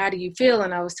me, like, how do you feel?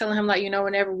 And I was telling him, like,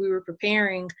 whenever we were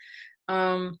preparing,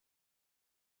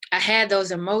 I had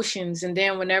those emotions. And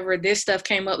then whenever this stuff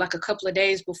came up, like a couple of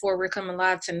days before we're coming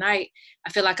live tonight, I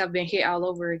feel like I've been hit all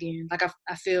over again. Like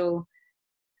I feel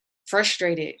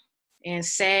frustrated and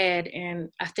sad. And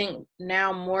I think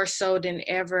now more so than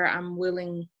ever, I'm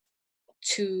willing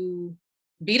to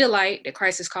be the light that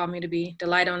Christ has called me to be, the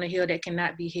light on the hill that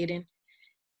cannot be hidden,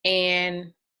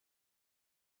 and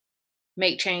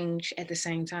make change at the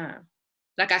same time.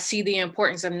 Like, I see the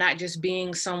importance of not just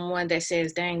being someone that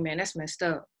says, dang, man, that's messed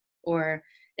up, or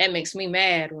that makes me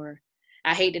mad, or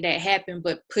I hate that happened,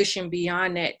 but pushing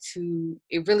beyond that to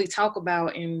really talk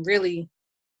about and really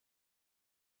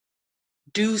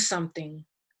do something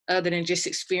other than just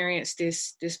experience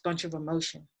this bunch of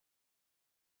emotion.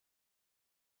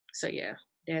 So yeah,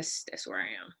 that's where I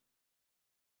am.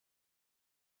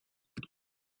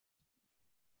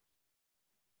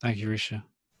 Thank you, Risha.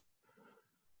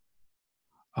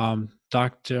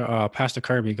 Pastor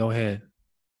Kirby, go ahead.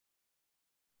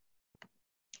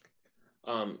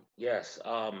 Yes,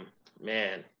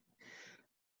 man,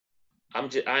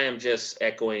 I am just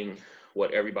echoing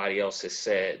what everybody else has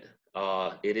said.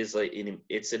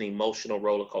 It's an emotional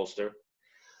roller coaster.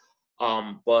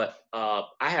 But I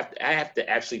have to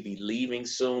actually be leaving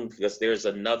soon, because there's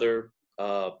another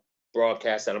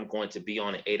broadcast that I'm going to be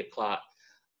on at 8:00.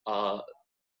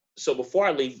 So before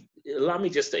I leave, allow me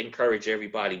just to encourage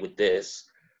everybody with this.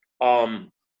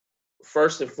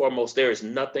 First and foremost, there is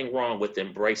nothing wrong with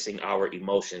embracing our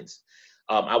emotions.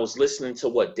 I was listening to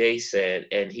what Day said,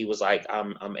 and he was like,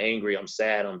 I'm angry, I'm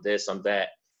sad, I'm this, I'm that.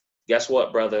 Guess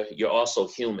what, brother? You're also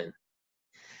human.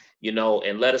 You know,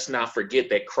 and let us not forget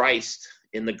that Christ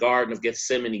in the Garden of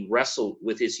Gethsemane wrestled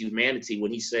with his humanity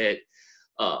when he said,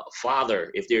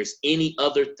 Father, if there's any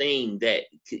other thing that,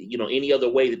 you know, any other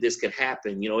way that this could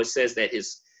happen, you know, it says that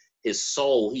his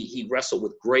soul, he wrestled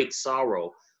with great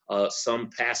sorrow, some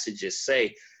passages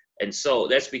say. And so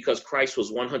that's because Christ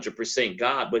was 100%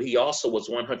 God, but he also was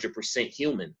 100%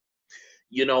 human.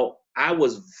 You know, I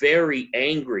was very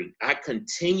angry. I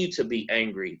continue to be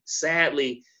angry.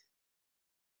 Sadly,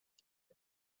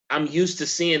 I'm used to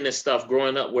seeing this stuff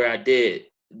growing up where I did.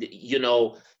 You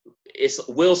know, it's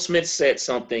Will Smith said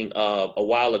something a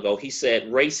while ago. He said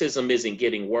racism isn't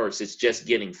getting worse; it's just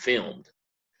getting filmed.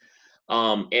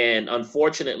 And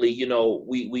unfortunately, you know,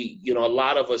 we you know, a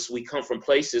lot of us, we come from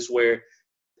places where,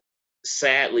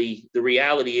 sadly, the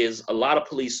reality is a lot of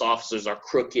police officers are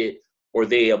crooked, or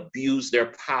they abuse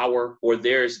their power, or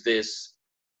there's this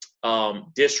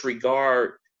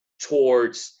disregard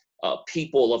towards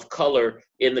people of color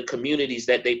in the communities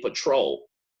that they patrol.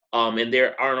 And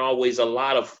there aren't always a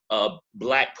lot of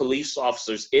Black police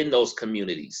officers in those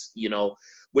communities, you know,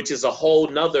 which is a whole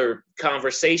nother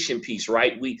conversation piece,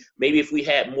 right? Maybe if we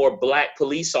had more Black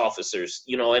police officers,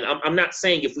 you know, and I'm not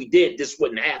saying if we did, this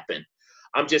wouldn't happen.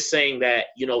 I'm just saying that,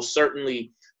 you know,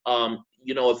 certainly,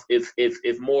 you know,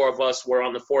 if more of us were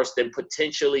on the force, then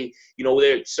potentially, you know,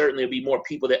 there certainly would be more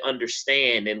people that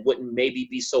understand and wouldn't maybe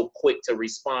be so quick to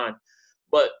respond.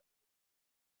 But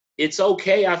it's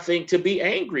okay, I think, to be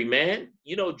angry, man.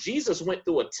 You know, Jesus went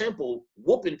through a temple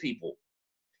whooping people,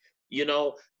 you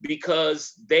know,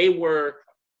 because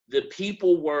the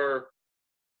people were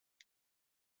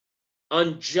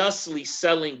unjustly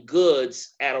selling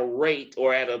goods at a rate,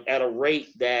 or at a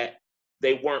rate that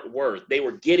they weren't worth. They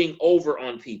were getting over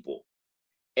on people.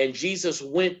 And Jesus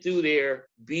went through there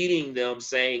beating them,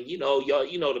 saying, you know, y'all,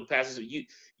 you know, the passage,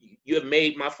 you have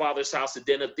made my Father's house a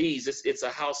den of thieves. It's a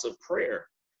house of prayer.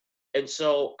 And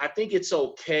so I think it's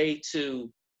okay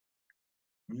to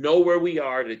know where we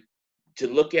are, to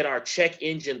look at our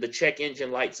the check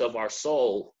engine lights of our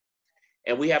soul,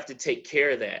 and we have to take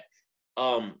care of that.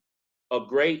 A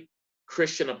great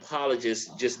Christian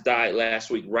apologist just died last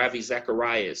week, Ravi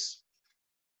Zacharias.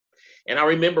 And I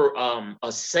remember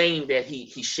a saying that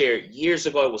he shared years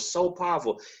ago. It was so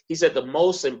powerful. He said, the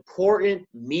most important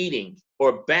meeting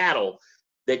or battle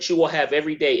that you will have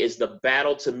every day is the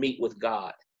battle to meet with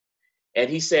God. And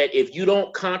he said, if you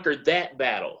don't conquer that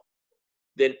battle,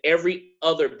 then every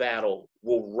other battle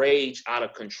will rage out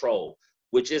of control,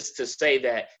 which is to say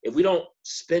that if we don't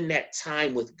spend that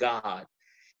time with God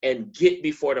and get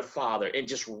before the Father and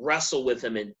just wrestle with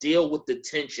him and deal with the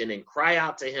tension and cry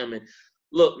out to him. And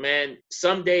look, man,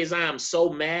 some days I am so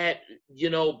mad, you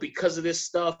know, because of this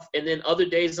stuff. And then other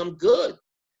days I'm good,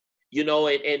 you know,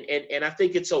 and I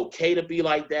think it's okay to be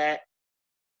like that,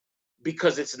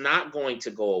 because it's not going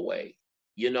to go away.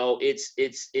 You know, it's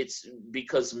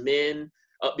because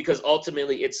because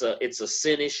ultimately it's a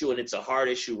sin issue and it's a heart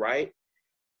issue, right?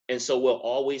 And so we'll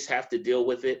always have to deal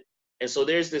with it. And so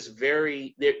there's this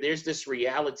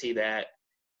reality that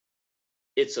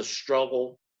it's a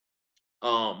struggle.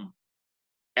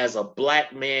 As a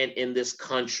Black man in this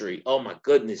country, oh my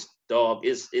goodness, dog,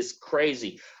 it's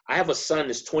crazy. I have a son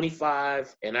that's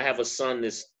 25 and I have a son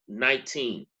that's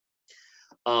 19.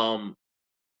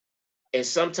 And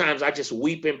sometimes I just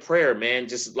weep in prayer, man.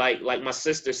 Just like my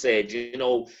sister said, you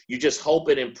know, you're just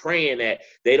hoping and praying that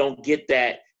they don't get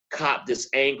that cop that's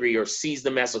angry or sees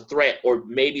them as a threat, or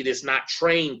maybe that's not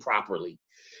trained properly,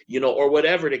 you know, or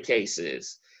whatever the case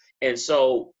is. And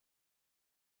so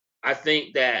I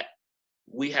think that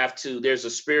there's a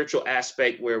spiritual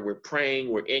aspect where we're praying,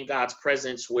 we're in God's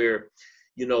presence, where,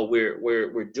 you know,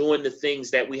 we're doing the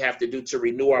things that we have to do to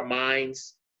renew our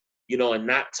minds, you know, and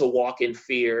not to walk in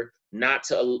fear, not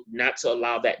to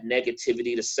allow that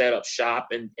negativity to set up shop.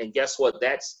 And guess what?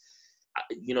 That's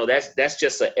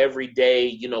just a everyday,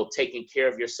 you know, taking care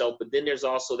of yourself. But then there's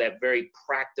also that very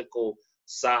practical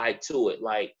side to it.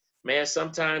 Like, man,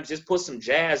 sometimes just put some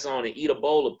jazz on and eat a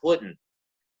bowl of pudding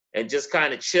and just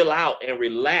kind of chill out and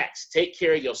relax. Take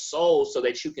care of your soul so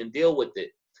that you can deal with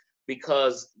it.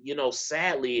 Because, you know,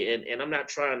 sadly, and I'm not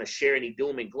trying to share any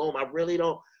doom and gloom, I really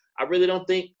don't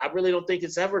think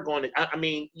it's ever going to, I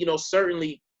mean, you know,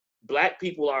 certainly Black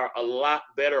people are a lot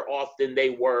better off than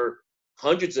they were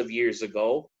hundreds of years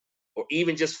ago, or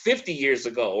even just 50 years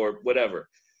ago, or whatever.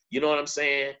 You know what I'm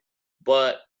saying?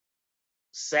 But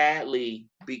sadly,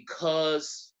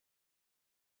 because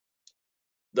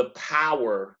the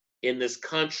power in this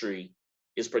country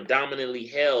is predominantly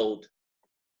held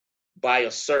by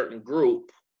a certain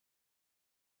group,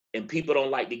 and people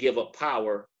don't like to give up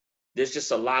power, there's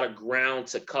just a lot of ground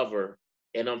to cover.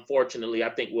 And unfortunately, I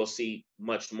think we'll see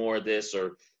much more of this,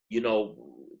 or,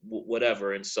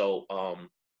 whatever. And so,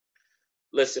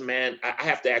 listen, man, I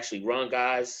have to actually run,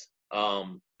 guys. I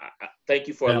thank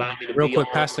you for allowing me to real be quick,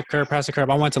 on. Pastor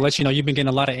Curb, I want to let you know you've been getting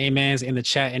a lot of amens in the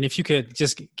chat, and if you could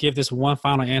just give this one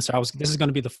final answer. This is going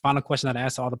to be the final question that I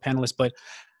asked all the panelists, but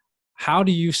how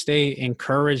do you stay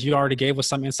encouraged? You already gave us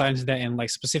some insight into that, and like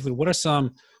specifically, what are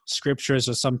some scriptures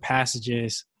or some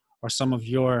passages or some of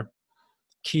your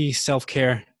key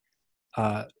self-care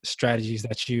strategies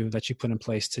that you put in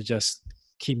place to just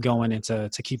keep going and to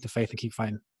keep the faith and keep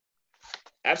fighting?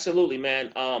 Absolutely,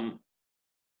 man.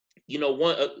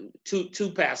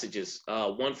 Two passages,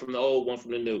 one from the old, one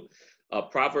from the new.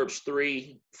 Proverbs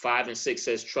 3:5-6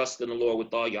 says, "Trust in the Lord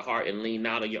with all your heart and lean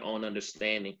not on your own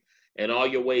understanding. In all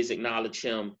your ways acknowledge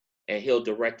him, and he'll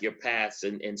direct your paths."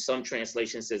 And some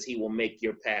translation says he will make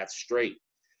your path straight.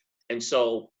 And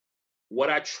so what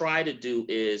I try to do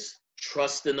is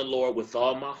trust in the Lord with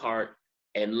all my heart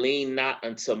and lean not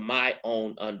unto my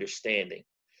own understanding.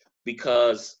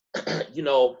 Because,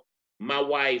 my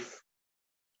wife,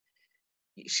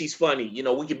 she's funny.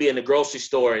 We could be in the grocery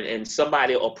store and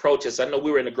somebody will approach us. I know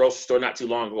we were in the grocery store not too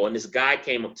long ago, and this guy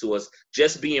came up to us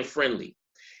just being friendly.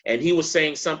 And he was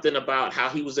saying something about how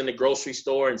he was in the grocery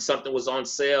store and something was on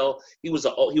sale. He was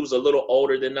a little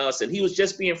older than us, and he was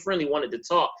just being friendly, wanted to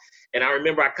talk. And I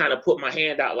remember I kind of put my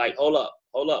hand out like, hold up,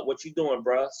 what you doing,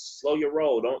 bruh? Slow your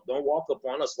roll. Don't walk up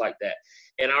on us like that.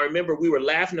 And I remember we were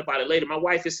laughing about it later. My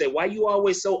wife had said, "Why you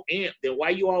always so amped? And why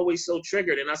you always so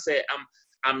triggered?" And I said,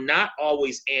 I'm not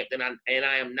always amped, and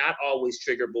I am not always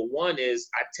triggered. But one is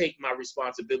I take my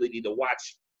responsibility to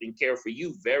watch and care for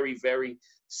you very, very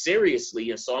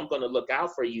seriously. And so I'm going to look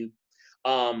out for you.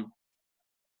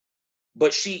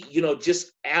 But she,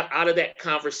 just out of that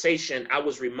conversation, I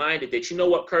was reminded that, you know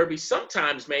what, Kirby,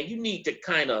 sometimes, man, you need to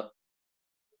kind of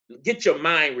get your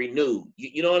mind renewed.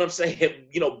 You know what I'm saying?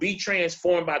 Be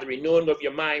transformed by the renewing of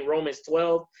your mind, Romans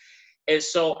 12. And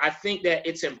so I think that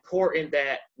it's important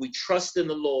that we trust in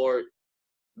the Lord,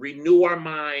 renew our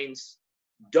minds,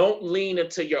 don't lean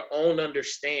into your own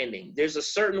understanding. There's a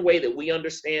certain way that we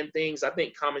understand things. I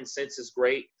think common sense is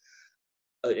great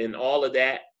in all of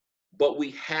that, but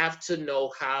we have to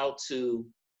know how to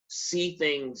see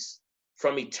things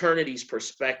from eternity's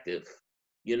perspective.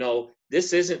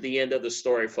 This isn't the end of the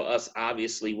story for us,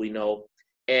 obviously, we know.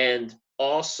 And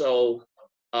also,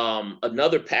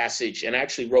 another passage, and I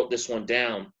actually wrote this one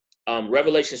down,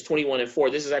 Revelations 21:4.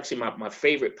 This is actually my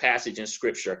favorite passage in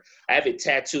scripture. I have it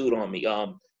tattooed on me.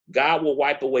 God will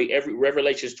wipe away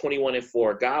Revelations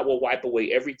 21:4. God will wipe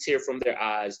away every tear from their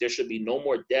eyes. There should be no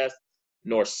more death,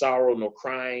 nor sorrow, nor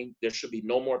crying. There should be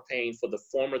no more pain, for the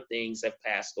former things have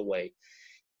passed away.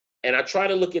 And I try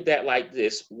to look at that like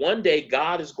this. One day,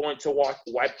 God is going to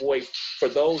wipe away, for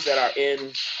those that are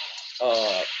in,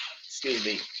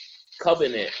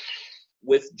 covenant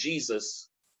with Jesus,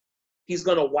 he's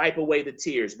going to wipe away the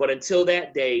tears. But until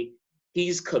that day,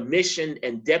 he's commissioned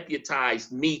and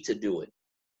deputized me to do it.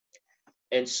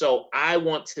 And so I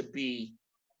want to be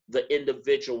the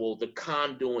individual, the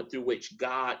conduit through which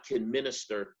God can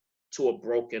minister to a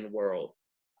broken world.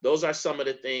 Those are some of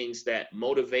the things that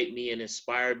motivate me and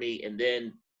inspire me. And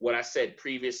then what I said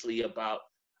previously about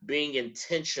being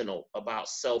intentional about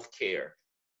self-care,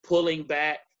 pulling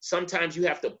back. Sometimes you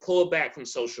have to pull back from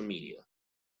social media.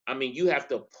 I mean, you have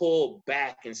to pull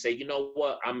back and say, you know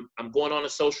what, I'm going on a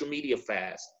social media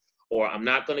fast, or I'm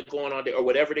not going to go on there, or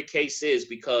whatever the case is,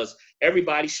 because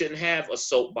everybody shouldn't have a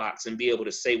soapbox and be able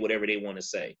to say whatever they want to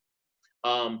say.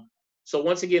 So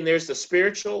once again, there's the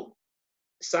spiritual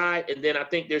side, and then I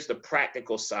think there's the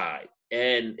practical side.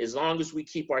 And as long as we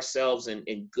keep ourselves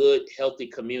in good, healthy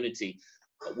community,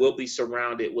 we'll be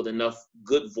surrounded with enough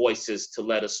good voices to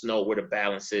let us know where the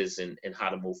balance is and how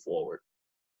to move forward.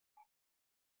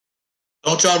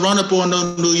 Don't y'all run up on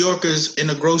no New Yorkers in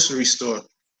the grocery store.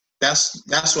 That's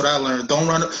what I learned. Don't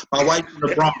run up. My wife in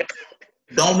the Bronx.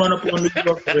 Don't run up on New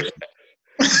Yorkers.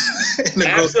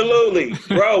 Absolutely,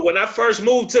 bro. When I first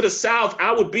moved to the South,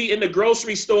 I would be in the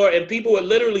grocery store and people would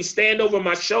literally stand over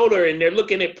my shoulder and they're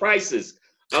looking at prices.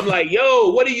 I'm like, yo,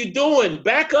 what are you doing?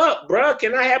 Back up, bro.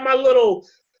 Can I have my little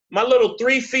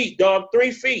 3 feet, dog? 3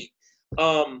 feet.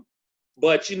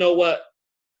 But you know what?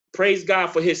 Praise God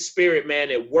for his spirit,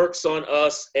 man. It works on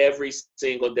us every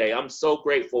single day. I'm so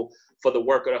grateful for the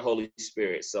work of the Holy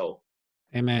Spirit. So,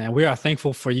 amen. And we are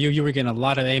thankful for you. You were getting a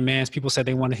lot of amens. People said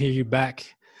they want to hear you back.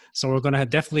 So we're going to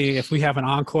definitely, if we have an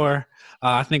encore,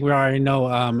 I think we already know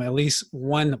at least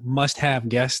one must-have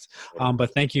guest.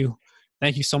 But thank you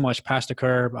thank you so much, Pastor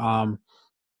Curb.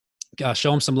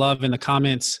 Show him some love in the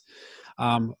comments.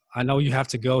 I know you have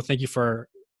to go. Thank you for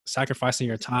sacrificing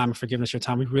your time, for giving us your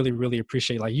time. We really, really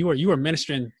appreciate it. Like you were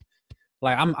ministering,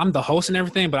 like I'm the host and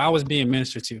everything, but I was being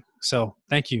ministered to. So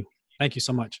thank you. Thank you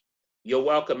so much. You're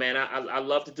welcome, man. I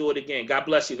love to do it again. God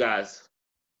bless you guys.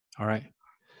 All right.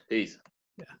 Peace.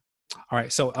 Yeah. All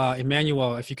right. So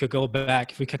Emmanuel, if you could go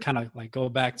back, if we could kind of like go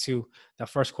back to that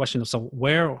first question. So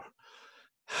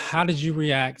how did you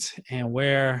react, and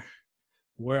where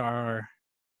are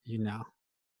you now?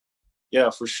 Yeah,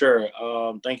 for sure.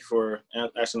 Thank you for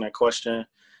asking that question,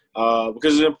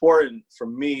 because it's important for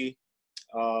me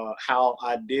how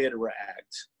I did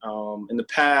react in the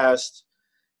past,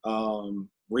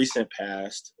 recent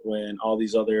past, when all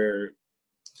these other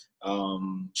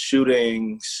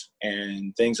shootings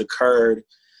and things occurred.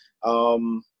 I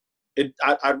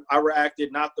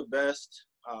reacted not the best.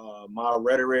 My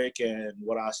rhetoric and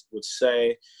what I would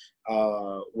say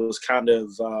was kind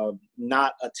of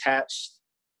not attached,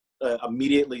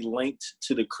 immediately linked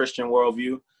to the Christian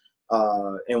worldview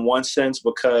in one sense,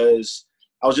 because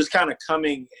I was just kind of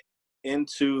coming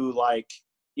into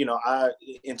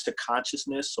into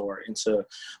consciousness or into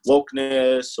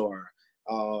wokeness, or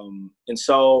and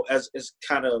so as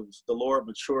kind of the Lord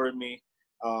matured me,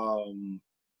 and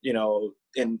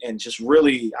just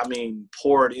really,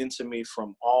 poured into me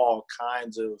from all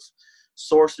kinds of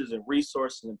sources and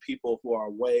resources and people who are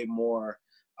way more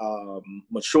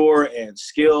mature and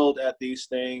skilled at these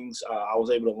things. I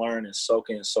was able to learn and soak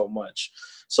in so much.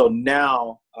 So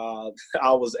now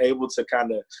I was able to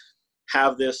kind of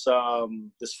have this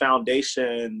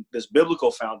foundation, this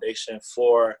biblical foundation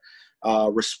for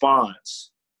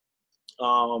response.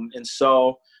 And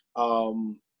so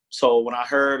when I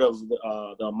heard of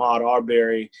the Ahmaud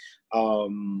Arbery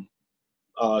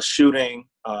shooting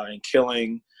and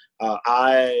killing,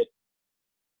 I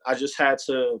just had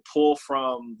to pull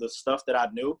from the stuff that I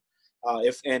knew.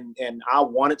 And I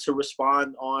wanted to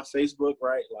respond on Facebook,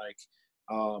 right? Like,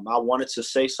 I wanted to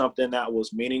say something that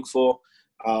was meaningful.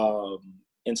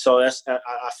 And so I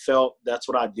felt that's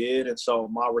what I did. And so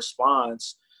my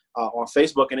response on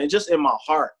Facebook, and it just in my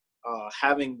heart,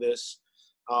 having this,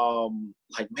 I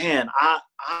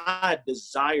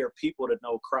desire people to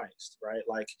know Christ, right?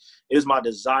 Like, it is my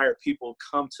desire people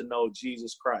come to know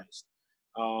Jesus Christ.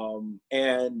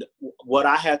 And what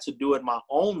I had to do in my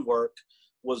own work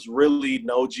was really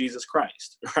know Jesus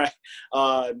Christ, right?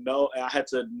 I had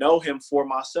to know him for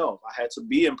myself. I had to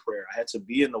be in prayer. I had to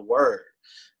be in the word.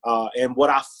 And what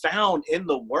I found in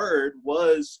the word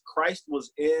was Christ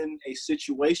was in a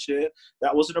situation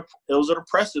that was an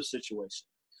oppressive situation,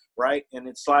 right? And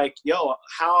it's like,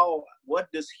 what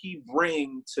does he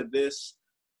bring to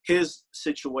his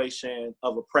situation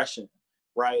of oppression?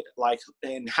 Right? Like,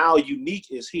 and how unique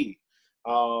is he?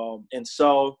 And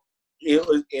so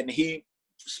he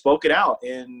spoke it out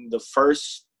in the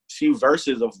first few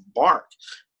verses of Mark.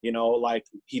 Like,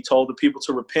 he told the people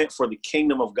to repent, for the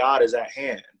kingdom of God is at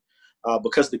hand.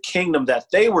 Because the kingdom that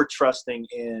they were trusting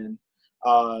in,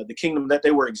 the kingdom that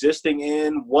they were existing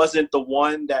in, wasn't the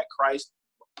one that Christ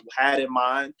had in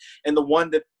mind. And the one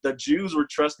that the Jews were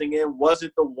trusting in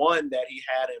wasn't the one that he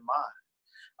had in mind.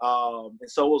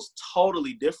 And so it was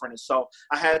totally different. And so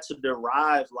I had to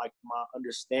derive like my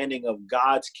understanding of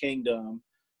God's kingdom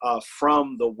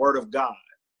from the word of God,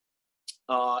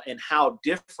 and how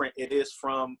different it is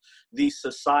from these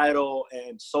societal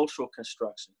and social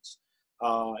constructions,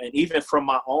 and even from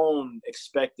my own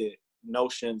expected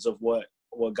notions of what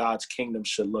God's kingdom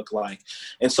should look like.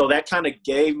 And so that kind of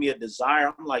gave me a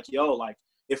desire. I'm like,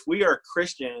 if we are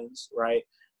Christians, right,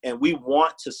 and we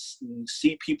want to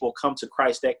see people come to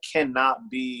Christ, that cannot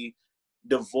be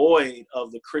devoid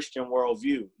of the Christian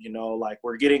worldview. Like,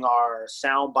 we're getting our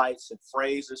sound bites and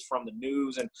phrases from the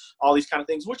news and all these kind of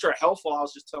things, which are helpful. I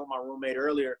was just telling my roommate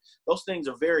earlier, those things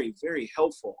are very, very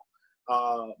helpful.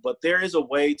 But there is a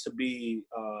way to be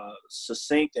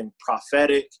succinct and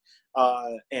prophetic,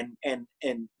 and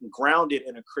grounded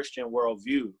in a Christian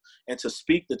worldview, and to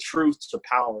speak the truth to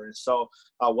power. And so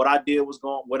what I did was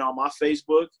went on my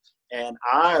Facebook, and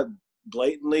I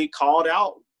blatantly called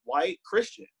out white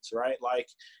Christians, right? Like,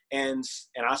 and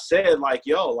I said, like,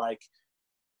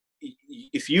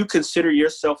 if you consider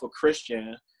yourself a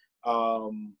Christian,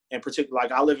 and particularly,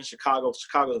 like, I live in Chicago.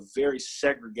 Chicago is very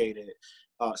segregated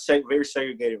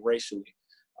racially.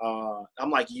 I'm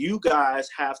like, you guys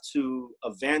have to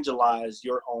evangelize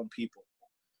your own people,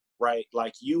 right?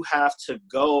 Like, you have to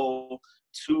go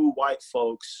to white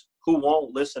folks who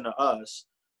won't listen to us,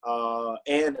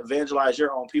 and evangelize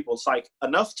your own people. It's like,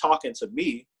 enough talking to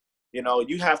me.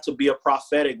 You have to be a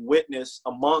prophetic witness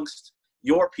amongst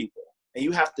your people. and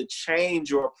you have to change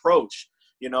your approach.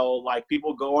 You know, like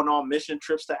people going on mission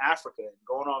trips to Africa and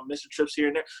going on mission trips here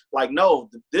and there. Like, no,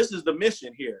 this is the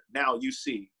mission here. Now you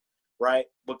see, right?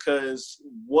 Because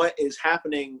what is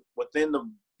happening within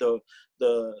the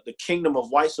kingdom of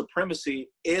white supremacy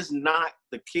is not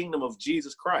the kingdom of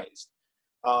Jesus Christ.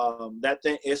 That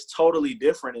thing is totally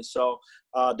different. And so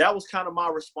that was kind of my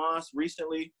response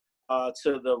recently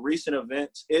to the recent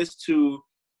events, is to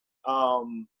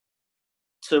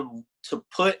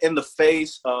put in the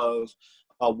face of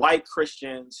white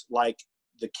Christians like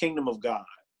the kingdom of God,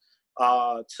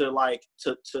 to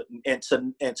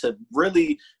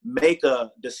really make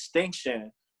a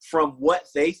distinction from what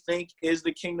they think is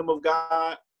the kingdom of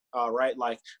God. Right.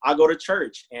 Like I go to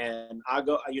church and I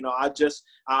go, you know,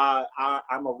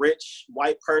 I'm a rich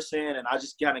white person and I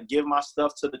just kind of give my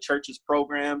stuff to the church's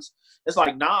programs. It's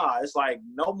like, nah, it's like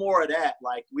no more of that.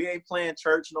 Like we ain't playing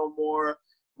church no more.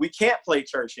 We can't play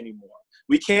church anymore.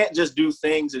 We can't just do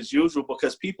things as usual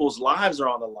because people's lives are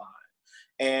on the line.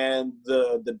 And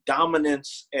the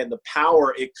dominance and the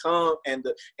power and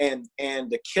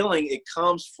the killing, it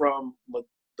comes from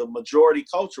the majority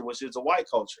culture, which is a white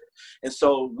culture. And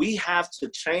so we have to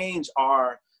change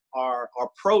our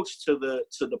approach to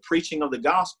the preaching of the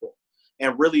gospel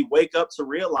and really wake up to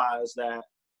realize that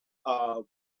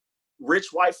rich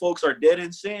white folks are dead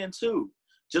in sin too.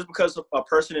 Just because a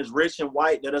person is rich and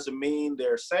white, that doesn't mean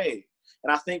they're saved.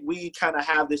 And I think we kind of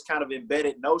have this kind of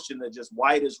embedded notion that just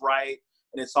white is right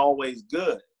and it's always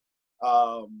good.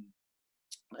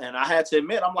 And I had to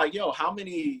admit, I'm like, yo, how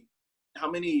many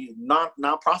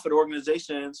nonprofit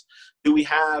organizations do we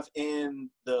have in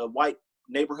the white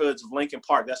neighborhoods of Lincoln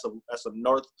Park? That's a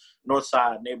north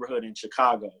side neighborhood in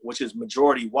Chicago, which is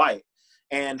majority white.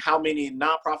 And how many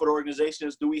nonprofit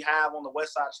organizations do we have on the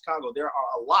west side of Chicago? There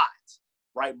are a lot,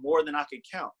 right? More than I could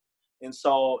count. And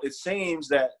so it seems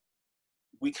that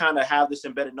we kind of have this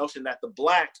embedded notion that the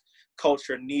Black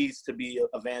culture needs to be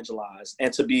evangelized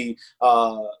and to be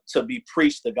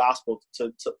preached the gospel,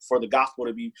 for the gospel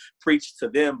to be preached to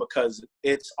them because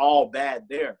it's all bad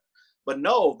there. But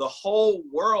no, the whole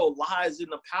world lies in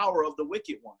the power of the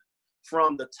wicked one,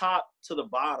 from the top to the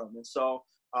bottom. And so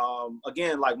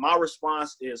again, like my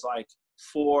response is like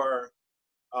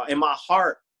in my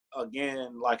heart,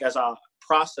 again, like as I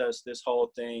process this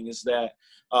whole thing, is that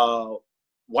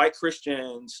white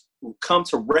Christians who come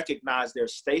to recognize their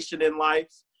station in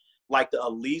life, like the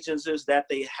allegiances that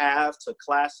they have to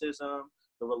classism,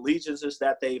 the allegiances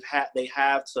that they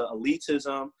have to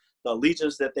elitism, the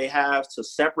allegiance that they have to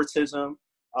separatism,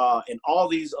 and all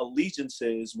these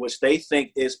allegiances, which they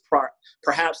think is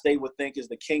perhaps they would think is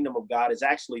the kingdom of God, is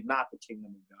actually not the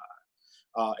kingdom of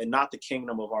God, and not the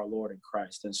kingdom of our Lord and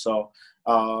Christ. And so,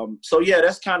 yeah,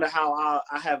 that's kind of how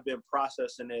I have been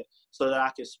processing it, so that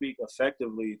I can speak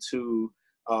effectively to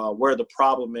where the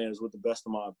problem is with the best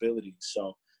of my ability.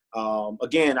 So,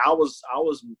 again,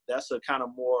 that's a kind of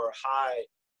more high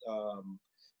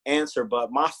answer,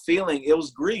 but my feeling, it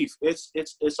was grief.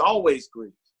 It's always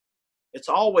grief. It's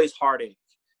always heartache,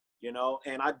 you know.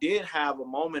 And I did have a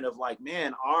moment of like,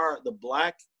 man, the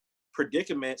Black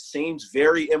predicament seems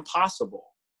very impossible.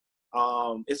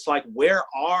 It's like, where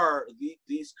are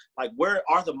where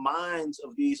are the minds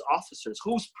of these officers?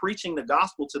 Who's preaching the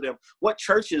gospel to them? What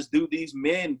churches do these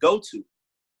men go to?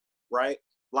 Right?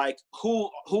 Like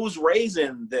who's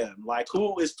raising them? Like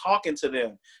who is talking to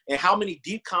them? And how many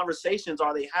deep conversations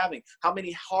are they having? How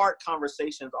many hard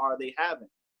conversations are they having?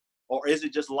 Or is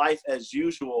it just life as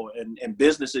usual and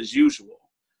business as usual?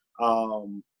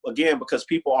 Again, because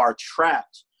people are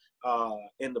trapped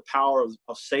in the power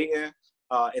of Satan,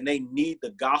 and they need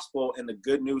the gospel and the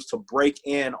good news to break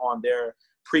in on their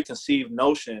preconceived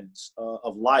notions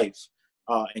of life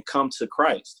and come to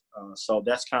Christ. So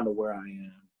that's kind of where I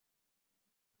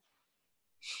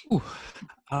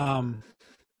am.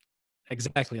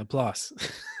 Exactly. Applause.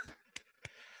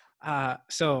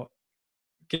 So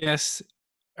I guess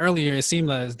earlier it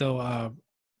seemed as though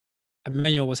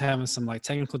Emmanuel was having some like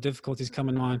technical difficulties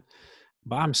coming on,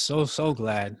 but I'm so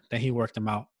glad that he worked them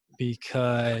out,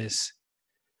 because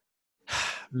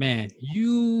man,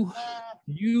 you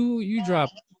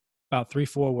dropped about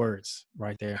 3-4 words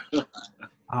right there.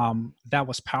 That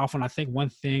was powerful. And I think one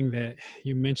thing that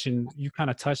you mentioned, you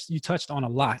touched on a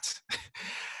lot.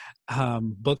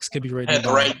 Books could be written. I had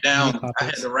to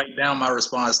write down my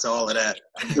response to all of that.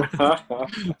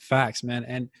 Facts, man.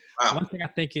 And wow. One thing I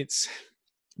think it's,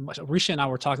 Risha and I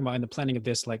were talking about in the planning of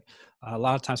this, like a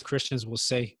lot of times Christians will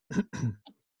say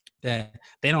that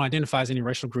they don't identify as any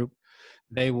racial group.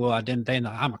 They will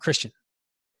identify, I'm a Christian.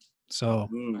 So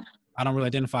I don't really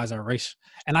identify as a race.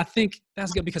 And I think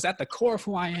that's good, because at the core of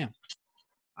who I am,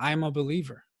 I'm a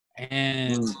believer.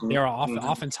 And there are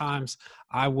oftentimes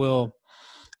I will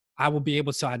be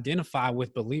able to identify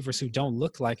with believers who don't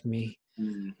look like me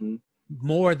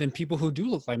more than people who do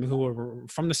look like me, who are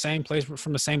from the same place,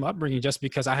 from the same upbringing, just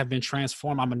because I have been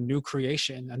transformed. I'm a new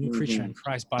creation, a new creature in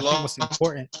Christ. But I think what's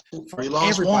important for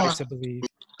everybody to believe,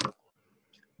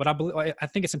 but I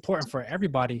think it's important for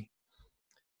everybody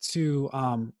to,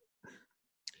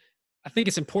 I think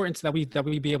it's important that we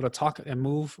be able to talk and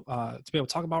move to be able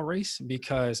to talk about race,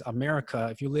 because America,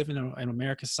 if you live in an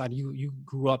American society, you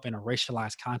grew up in a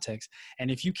racialized context, and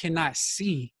if you cannot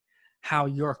see how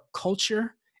your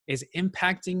culture is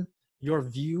impacting your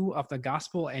view of the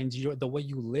gospel and the way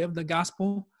you live the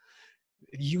gospel,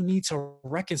 you need to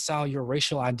reconcile your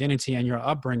racial identity and your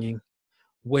upbringing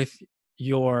with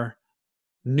your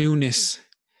newness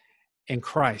in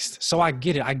Christ. So I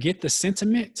get it. I get the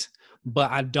sentiment,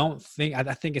 but I don't think, I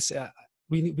think it's,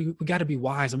 we got to be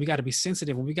wise, and we got to be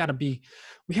sensitive, and we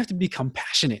have to be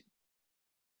compassionate.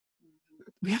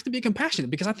 We have to be compassionate,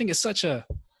 because I think it's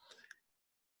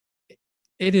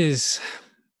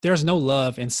there's no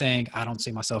love in saying, I don't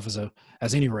see myself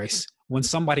as any race, when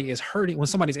somebody is hurting, when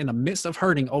somebody's in the midst of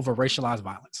hurting over racialized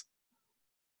violence.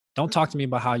 Don't talk to me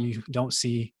about how you don't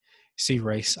see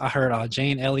race. I heard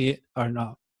Jane Elliott,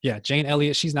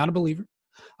 she's not a believer.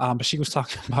 But she was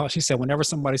talking about, she said, whenever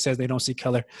somebody says they don't see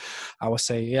color, I would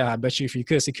say, yeah, I bet you if you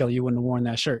could see color, you wouldn't have worn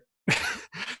that shirt.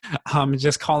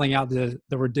 Just calling out the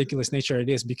ridiculous nature it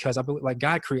is, because I believe, like,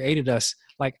 God created us.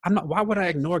 Like, why would I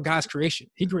ignore God's creation?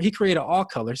 He created all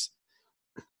colors.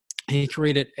 He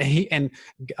created,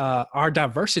 our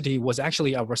diversity was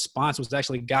actually a response, was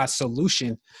actually God's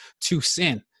solution to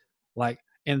sin. Like,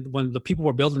 and when the people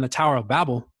were building the Tower of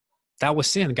Babel, that was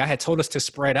sin. God had told us to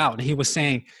spread out, and he was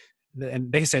saying,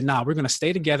 and they said, nah, we're going to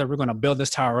stay together. We're going to build this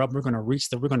tower up. We're going to reach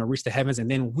the heavens,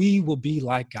 and then we will be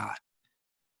like God.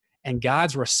 And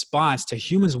God's response to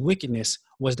humans' wickedness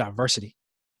was diversity.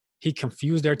 He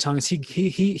confused their tongues.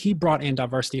 He brought in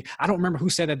diversity. I don't remember who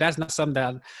said that. That's not something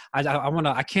that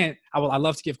I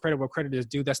love to give credit where credit is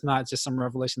due. That's not just some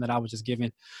revelation that I was just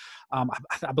given. I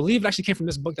believe it actually came from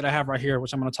this book that I have right here,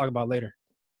 which I'm going to talk about later.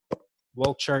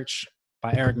 Woke Church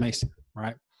by Eric Mason,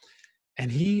 right?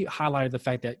 And he highlighted the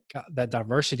fact that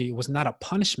diversity was not a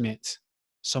punishment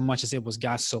so much as it was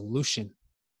God's solution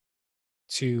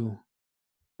to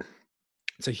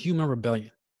human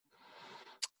rebellion.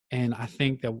 And I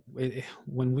think that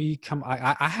when we come,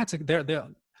 I had to,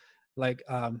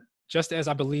 just as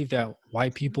I believe that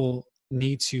white people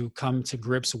need to come to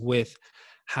grips with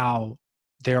how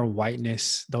their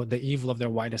whiteness, the evil of their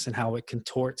whiteness, and how it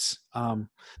contorts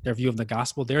their view of the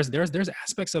gospel. There's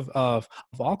aspects of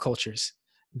all cultures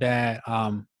that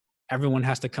everyone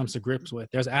has to come to grips with.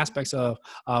 There's aspects of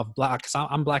Black, 'cause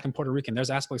I'm Black and Puerto Rican. There's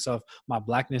aspects of my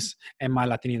Blackness and my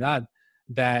Latinidad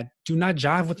that do not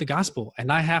jive with the gospel,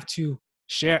 and I have to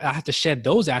shed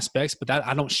those aspects, but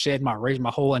I don't shed my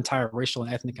whole entire racial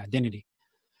and ethnic identity.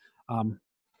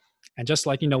 And just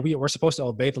like, we're supposed to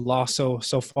obey the law so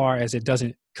far as it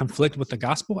doesn't conflict with the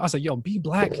gospel. I was like, yo, be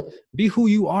Black, be who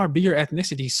you are, be your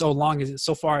ethnicity,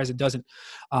 so far as it doesn't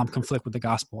conflict with the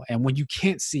gospel. And when you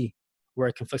can't see where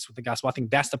it conflicts with the gospel, I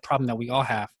think that's the problem that we all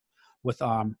have with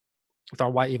our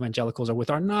white evangelicals, or with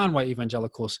our non-white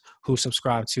evangelicals who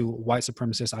subscribe to white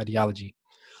supremacist ideology.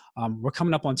 We're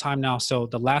coming up on time now. So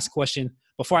the last question,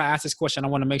 before I ask this question, I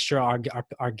want to make sure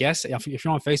our guests, if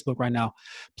you're on Facebook right now,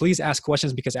 please ask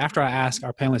questions, because after I ask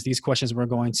our panelists these questions, we're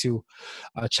going to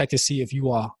check to see if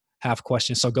you all have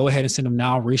questions. So go ahead and send them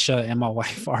now. Risha and my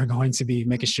wife are going to be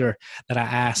making sure that I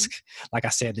ask, like I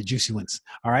said, the juicy ones.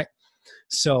 All right.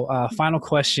 So final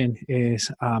question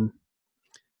is,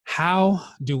 how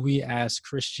do we as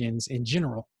Christians in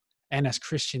general, and as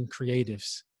Christian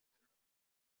creatives,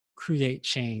 create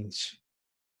change?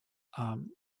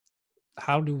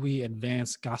 How do we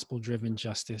advance gospel-driven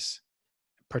justice,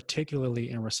 particularly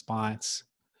in response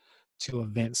to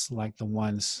events like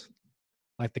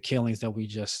the killings that we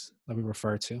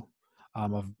referred to,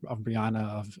 of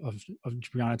Breonna, of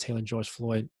Breonna Taylor, George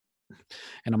Floyd,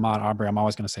 and Ahmaud Arbery? I'm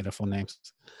always going to say their full names.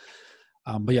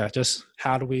 But yeah, just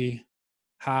how do we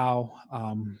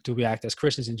act as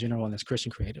Christians in general and as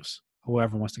Christian creatives?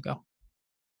 Whoever wants to go.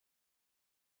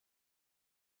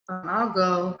 I'll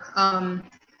go.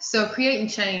 So creating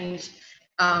change,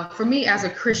 for me as a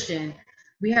Christian,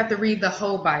 we have to read the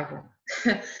whole Bible.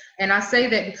 And I say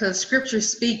that because scripture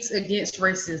speaks against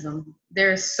racism.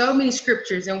 There are so many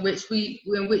scriptures in which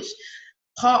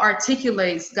Paul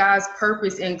articulates God's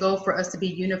purpose and goal for us to be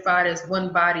unified as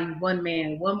one body, one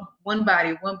man, one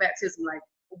body, one baptism. Like,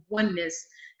 oneness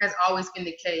has always been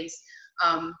the case.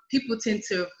 People tend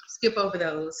to skip over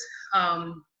those.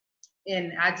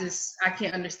 And I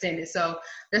can't understand it. So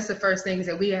that's the first thing, is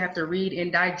that we have to read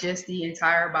and digest the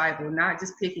entire Bible, not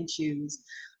just pick and choose.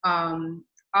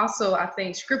 Also, I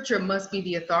think scripture must be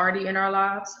the authority in our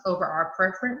lives over our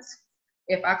preference.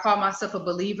 If I call myself a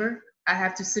believer, I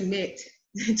have to submit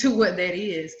to what that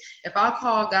is. If I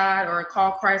call God or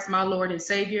call Christ my Lord and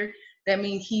Savior, that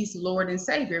means he's Lord and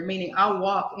Savior, meaning I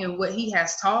walk in what he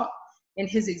has taught in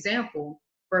his example,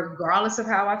 regardless of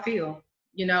how I feel,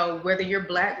 you know, whether you're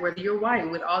black, whether you're white,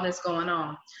 with all that's going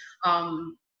on.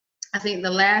 I think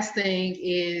the last thing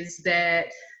is that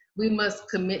we must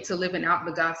commit to living out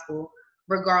the gospel,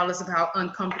 regardless of how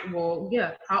uncomfortable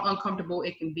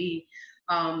it can be.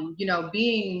 You know,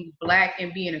 being black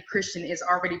and being a Christian is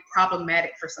already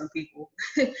problematic for some people.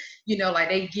 You know, like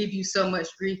they give you so much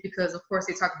grief because, of course,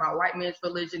 they talk about white man's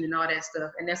religion and all that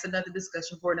stuff, and that's another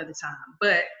discussion for another time.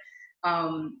 But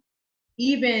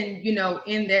even, you know,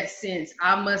 in that sense,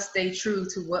 I must stay true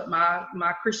to what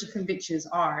my Christian convictions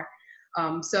are.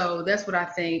 So that's what I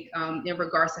think in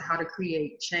regards to how to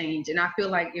create change. And I feel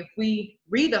like if we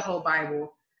read the whole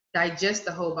Bible, digest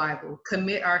the whole Bible,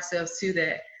 commit ourselves to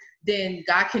that, then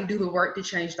God can do the work to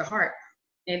change the heart.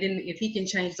 And then if he can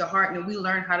change the heart, and we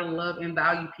learn how to love and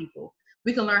value people,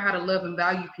 we can learn how to love and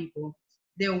value people,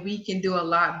 then we can do a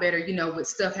lot better, you know, with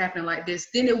stuff happening like this.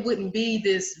 Then it wouldn't be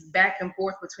this back and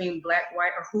forth between black,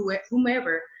 white, or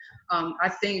whomever. I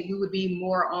think we would be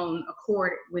more on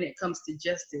accord when it comes to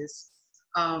justice.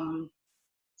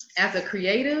 As a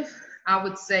creative, I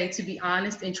would say to be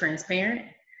honest and transparent.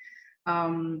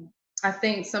 I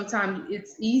think sometimes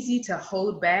it's easy to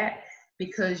hold back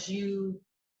because you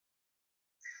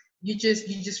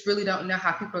just really don't know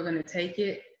how people are going to take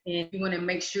it, and you want to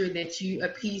make sure that you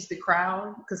appease the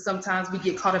crowd, because sometimes we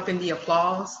get caught up in the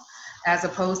applause as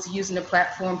opposed to using the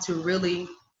platform to really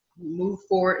move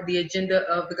forward the agenda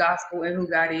of the gospel and who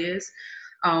God is.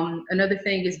 Another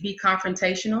thing is be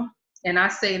confrontational, and I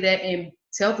say that and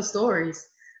tell the stories.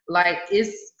 Like,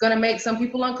 it's going to make some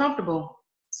people uncomfortable,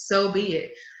 so be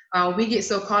it. We get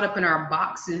so caught up in our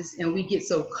boxes and we get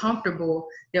so comfortable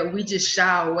that we just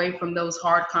shy away from those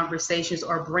hard conversations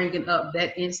or bringing up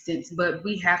that instance, but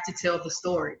we have to tell the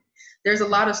story. There's a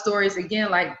lot of stories,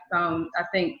 again, like I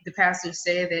think the pastor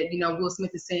said that, you know, Will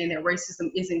Smith is saying that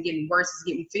racism isn't getting worse, it's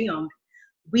getting filmed.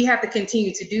 We have to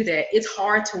continue to do that. It's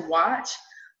hard to watch.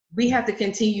 We have to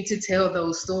continue to tell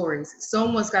those stories.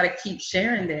 Someone's got to keep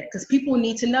sharing that, because people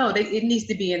need to know that it needs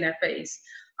to be in their face.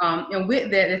 And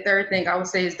with that, the third thing I would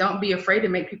say is don't be afraid to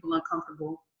make people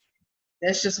uncomfortable.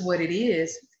 That's just what it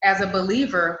is. As a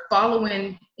believer,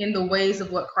 following in the ways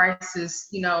of what Christ is,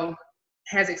 you know,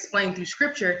 has explained through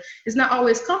scripture is not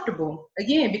always comfortable,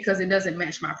 again, because it doesn't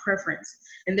match my preference.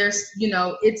 And there's, you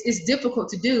know, it's difficult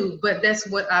to do, but that's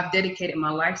what I've dedicated my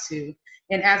life to.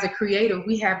 And as a creative,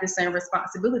 we have the same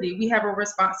responsibility. We have a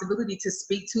responsibility to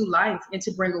speak to life and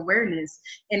to bring awareness.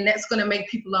 And that's going to make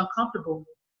people uncomfortable.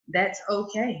 That's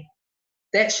okay.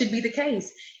 That should be the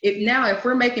case. If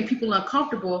we're making people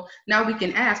uncomfortable, now we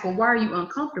can ask, well, why are you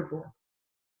uncomfortable?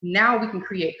 Now we can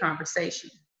create conversation.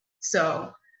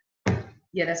 So,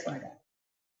 yeah, that's what I got.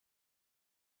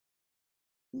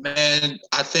 Man,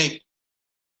 I think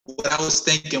what I was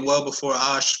thinking well before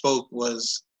Ash spoke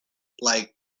was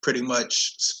like pretty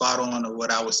much spot on of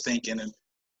what I was thinking and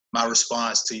my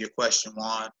response to your question,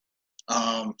 Juan.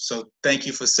 So thank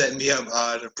you for setting me up,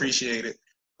 Ash. Appreciate it.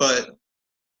 But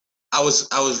I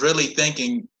was really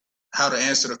thinking how to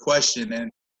answer the question,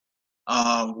 and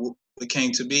what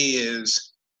came to me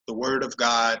is the Word of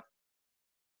God,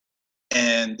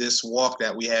 and this walk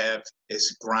that we have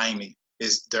is grimy,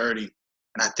 it's dirty,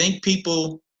 and I think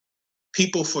people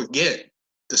forget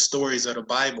the stories of the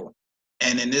Bible.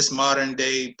 And in this modern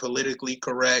day, politically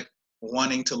correct,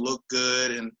 wanting to look good,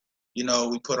 and you know,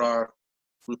 we put our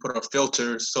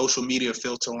filter, social media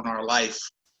filter, on our life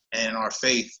and our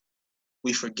faith.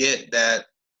 We forget that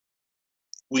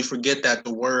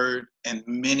the Word and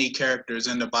many characters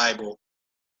in the Bible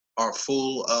are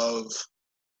full of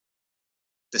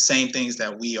the same things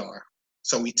that we are.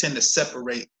 So we tend to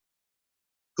separate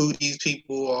who these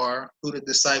people are, who the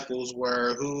disciples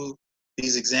were, who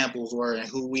these examples were, and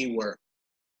who we were.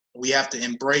 We have to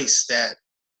embrace that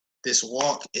this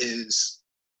walk is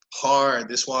hard,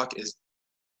 this walk is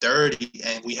dirty,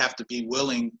 and we have to be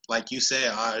willing, like you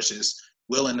said, Aj, is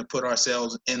willing to put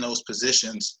ourselves in those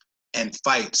positions and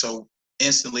fight. So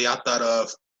instantly I thought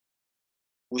of,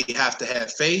 we have to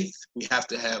have faith, we have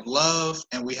to have love,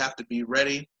 and we have to be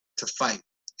ready to fight.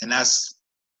 And that's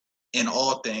in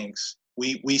all things.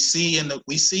 We see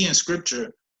in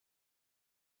scripture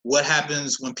what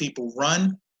happens when people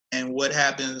run and what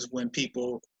happens when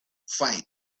people fight.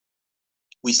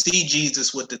 We see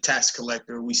Jesus with the tax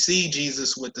collector. We see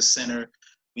Jesus with the sinner.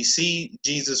 We see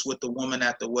Jesus with the woman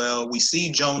at the well. We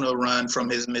see Jonah run from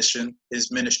his mission,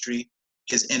 his ministry,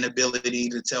 his inability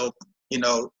to tell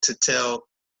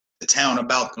the town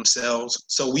about themselves.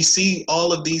 So we see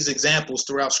all of these examples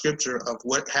throughout scripture of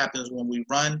what happens when we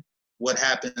run, what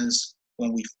happens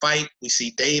when we fight. We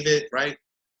see David, right?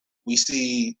 We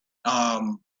see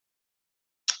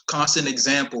constant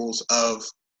examples of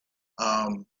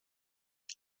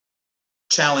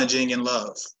challenging in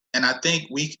love. And I think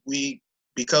we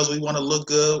because we want to look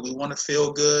good, we want to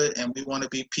feel good, and we want to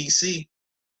be PC,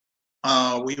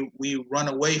 we run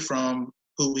away from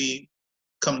who we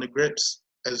come to grips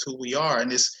as who we are.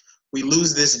 And we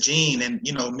lose this gene. And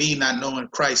me not knowing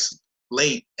Christ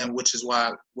late, and which is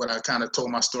why what I kind of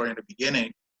told my story in the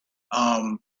beginning,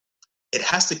 it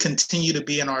has to continue to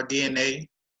be in our DNA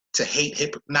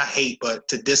to not hate, but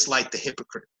to dislike the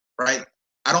hypocrite, right?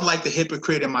 I don't like the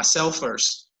hypocrite in myself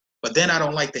first, but then I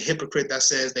don't like the hypocrite that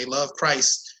says they love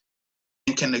Christ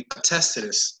and can attest to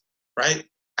this, right?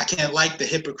 I can't like the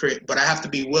hypocrite, but I have to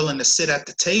be willing to sit at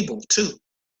the table too.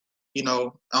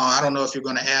 I don't know if you're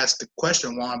going to ask the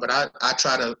question, Juan, but I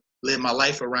try to live my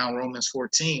life around Romans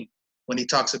 14 when he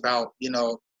talks about,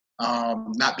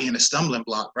 not being a stumbling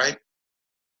block, right?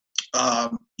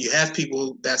 You have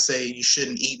people that say you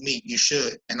shouldn't eat meat, you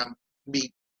should. And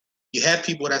you have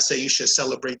people that say you should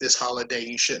celebrate this holiday,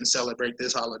 you shouldn't celebrate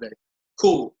this holiday.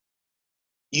 Cool.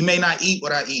 You may not eat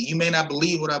what I eat. You may not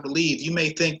believe what I believe. You may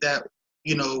think that,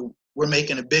 we're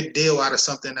making a big deal out of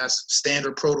something that's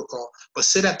standard protocol, but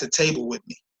sit at the table with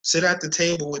me. Sit at the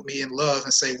table with me in love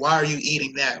and say, why are you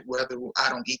eating that, whether I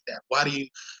don't eat that? Why do you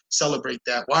celebrate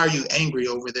that? Why are you angry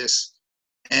over this?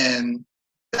 And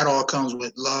that all comes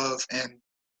with love and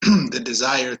the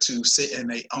desire to sit in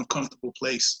an uncomfortable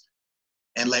place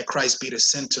and let Christ be the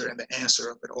center and the answer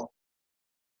of it all.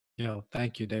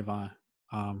 Thank you, Davon.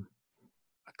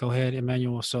 Go ahead,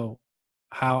 Emmanuel. So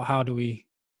how do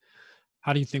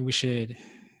you think we should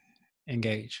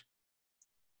engage?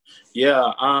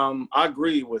 Yeah, I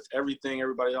agree with everything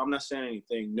everybody. I'm not saying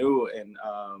anything new. And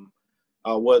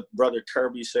what Brother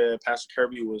Kirby said, Pastor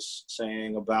Kirby was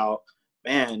saying about,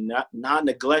 man, not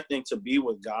neglecting to be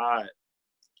with God,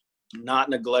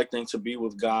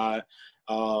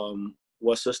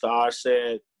 what Sister R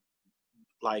said,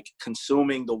 like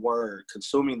consuming the word,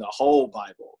 consuming the whole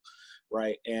Bible,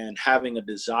 right? And having a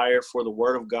desire for the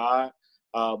word of God,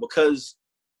 because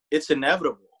it's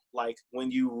inevitable. Like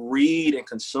when you read and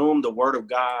consume the word of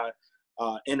God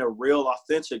in a real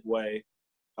authentic way,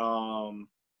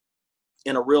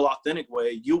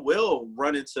 you will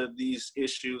run into these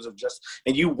issues of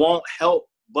and you won't help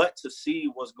but to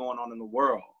see what's going on in the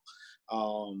world.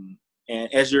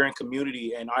 And as you're in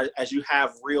community and as you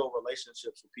have real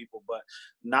relationships with people, but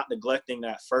not neglecting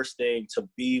that first thing, to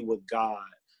be with God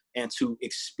and to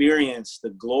experience the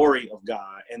glory of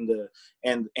God and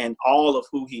all of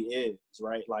who he is,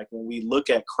 right? Like when we look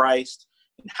at Christ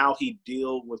and how he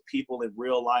dealt with people in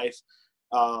real life,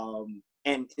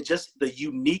 and just the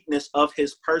uniqueness of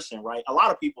his person, right? A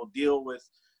lot of people deal with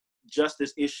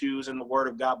justice issues in the word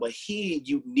of God, but he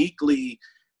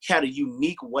had a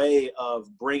unique way of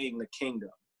bringing the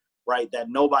kingdom, right? That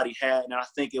nobody had. And I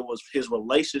think it was his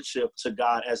relationship to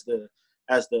God as the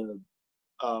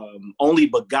only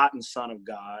begotten Son of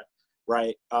God,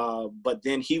 right? But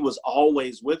then he was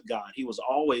always with God. He was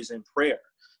always in prayer,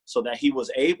 so that he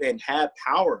was able and had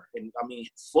power and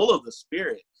full of the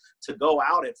Spirit to go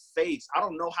out and face. I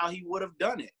don't know how he would have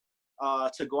done it,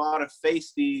 to go out and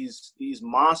face these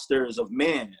monsters of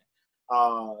men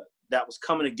that was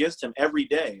coming against him every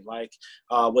day, like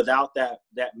without that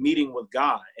meeting with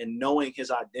God and knowing his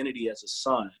identity as a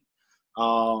son.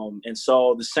 And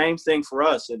so the same thing for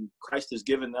us, and Christ has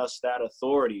given us that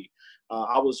authority.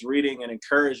 I was reading and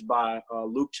encouraged by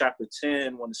Luke chapter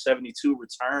 10 when the 72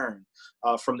 returned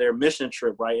from their mission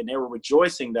trip, right? And they were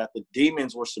rejoicing that the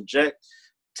demons were subject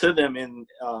to them.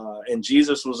 And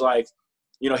Jesus was like,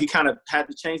 he kind of had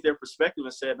to change their perspective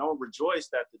and said, don't rejoice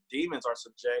that the demons are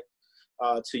subject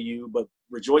to you, but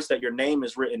rejoice that your name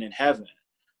is written in heaven,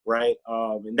 right?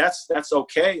 And that's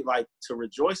okay, like to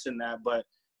rejoice in that, but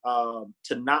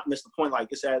to not miss the point. Like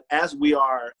it's as we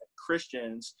are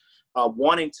Christians,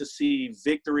 wanting to see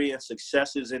victory and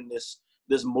successes in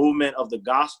this movement of the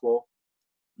gospel,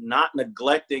 not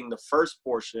neglecting the first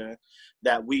portion,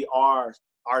 that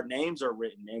our names are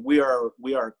written and we are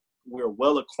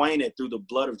well acquainted through the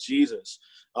blood of Jesus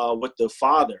with the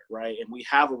Father, right? And we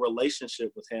have a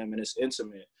relationship with him, and it's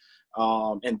intimate.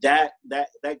 And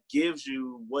that gives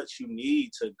you what you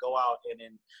need to go out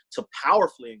and to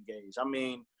powerfully engage.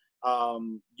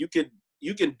 You could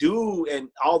you can do and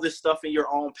all this stuff in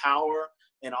your own power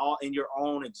and all in your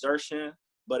own exertion.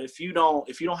 But if you don't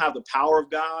have the power of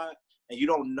God, and you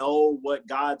don't know what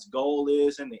God's goal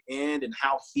is in the end and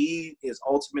how he is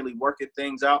ultimately working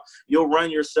things out, you'll run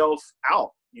yourself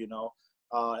out,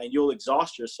 and you'll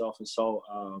exhaust yourself. And so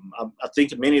I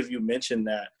think many of you mentioned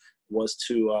that was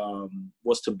to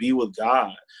be with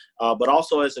God. But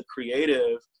also as a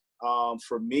creative,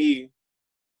 for me,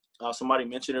 somebody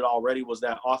mentioned it already, was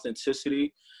that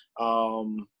authenticity.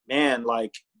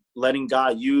 Like letting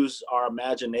God use our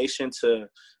imagination to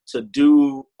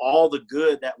do all the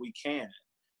good that we can.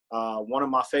 One of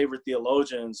my favorite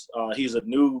theologians, he's a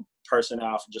new person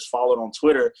I've just followed on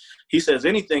Twitter. He says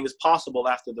anything is possible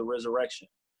after the resurrection,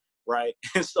 right?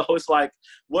 And so it's like,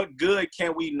 what good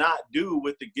can we not do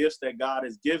with the gifts that God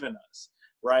has given us,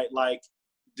 right? Like,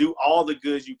 do all the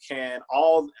good you can, at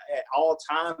all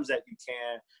times that you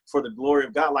can, for the glory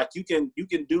of God. Like you can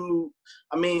do.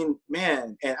 I mean,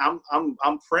 man, and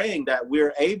I'm praying that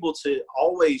we're able to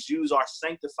always use our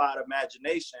sanctified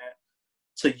imagination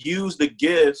to use the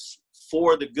gifts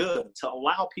for the good, to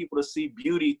allow people to see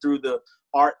beauty through the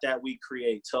art that we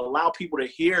create, to allow people to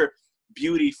hear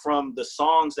beauty from the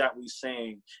songs that we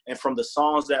sing and from the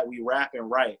songs that we rap and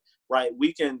write. Right,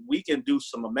 we can do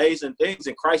some amazing things,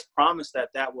 and Christ promised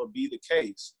that would be the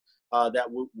case. That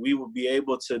we would be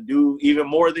able to do even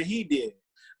more than he did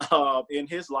in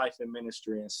his life and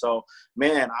ministry. And so,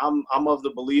 man, I'm of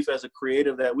the belief as a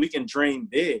creative that we can dream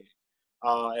big,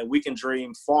 and we can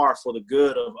dream far for the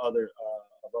good of other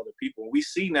people. We've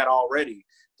seen that already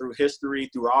through history,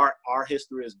 through our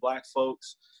history as Black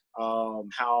folks.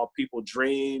 How people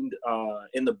dreamed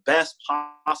in the best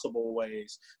possible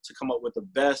ways to come up with the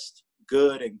best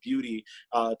good and beauty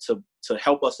to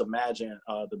help us imagine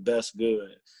the best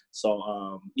good.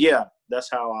 So that's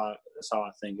how I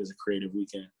think as a creative we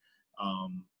can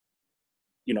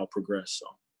progress. So.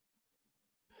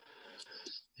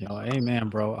 Amen,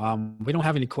 bro. We don't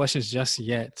have any questions just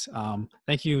yet.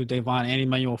 Thank you, Davon and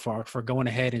Emmanuel, for going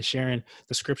ahead and sharing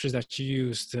the scriptures that you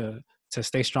use to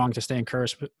stay strong, to stay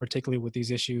encouraged, particularly with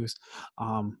these issues.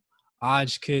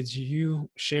 Aj, could you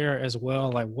share as well,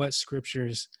 like what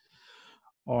scriptures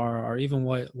or even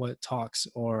what talks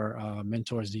or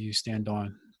mentors do you stand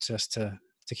on just to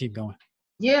keep going?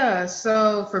 Yeah,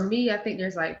 so for me, I think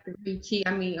there's like three key.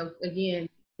 I mean, again,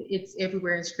 it's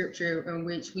everywhere in scripture in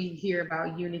which we hear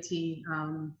about unity.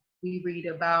 We read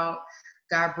about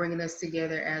God bringing us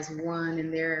together as one,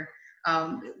 and there.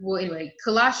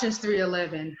 Colossians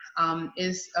 3:11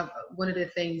 is one of the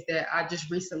things that I just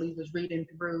recently was reading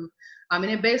through. And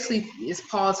it basically is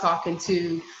Paul talking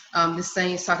to the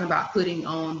saints, talking about putting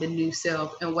on the new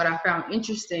self. And what I found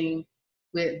interesting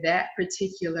with that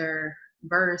particular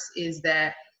verse is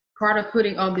that part of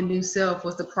putting on the new self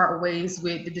was to part ways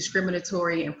with the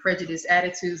discriminatory and prejudiced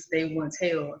attitudes they once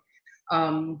held.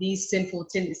 These sinful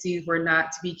tendencies were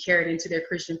not to be carried into their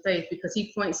Christian faith, because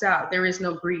he points out there is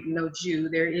no Greek, no Jew.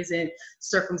 There isn't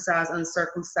circumcised,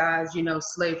 uncircumcised,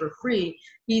 slave or free.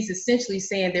 He's essentially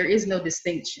saying there is no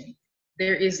distinction.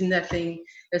 There is nothing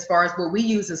as far as what we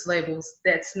use as labels.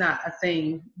 That's not a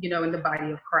thing, in the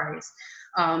body of Christ.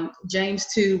 James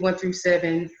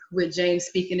 2:1-7, with James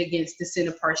speaking against the sin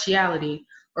of partiality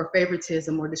or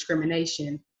favoritism or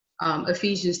discrimination.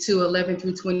 Ephesians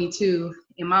 2:11-22,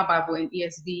 in my Bible, in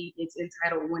ESV, it's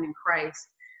entitled One in Christ.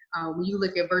 When you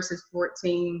look at verses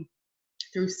 14-16,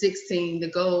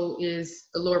 the goal is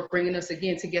the Lord bringing us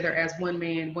again together as one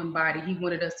man, one body. He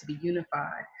wanted us to be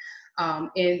unified.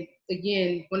 And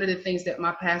again, one of the things that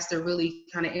my pastor really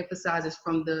kind of emphasizes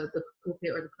from the pulpit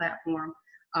or the platform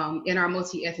in our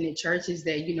multi-ethnic church is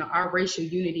that, our racial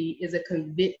unity is a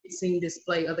convincing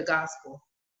display of the gospel.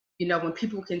 When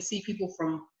people can see people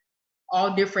from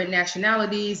all different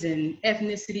nationalities and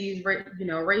ethnicities,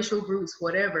 racial groups,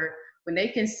 whatever, when they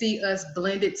can see us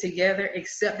blended together,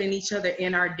 accepting each other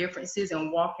in our differences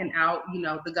and walking out,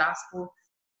 the gospel,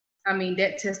 I mean,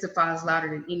 that testifies louder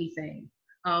than anything.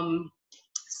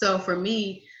 So for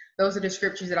me, those are the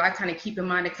scriptures that I kind of keep in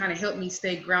mind to kind of help me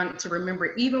stay grounded, to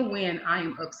remember even when I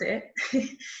am upset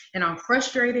and I'm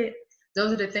frustrated.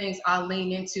 Those are the things I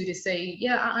lean into to say,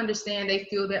 yeah, I understand they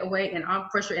feel that way, and I'm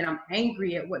frustrated and I'm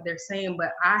angry at what they're saying,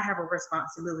 but I have a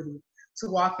responsibility to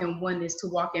walk in oneness, to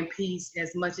walk in peace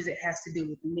as much as it has to do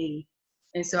with me.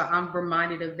 And so I'm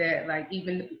reminded of that, like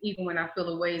even when I feel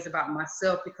the ways about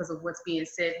myself because of what's being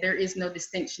said, there is no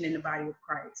distinction in the body of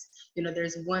Christ.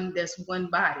 There's one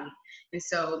body. And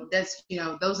so that's,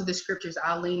 those are the scriptures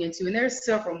I lean into. And there's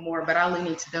several more, but I lean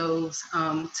into those.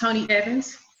 Tony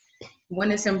Evans,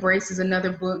 Oneness Embrace, is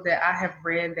another book that I have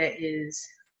read that is,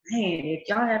 man, if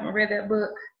y'all haven't read that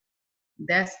book,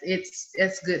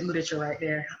 It's good literature right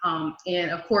there.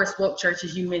 And of course, woke church,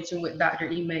 as you mentioned with Dr.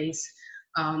 E. Mays.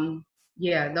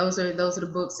 Yeah, those are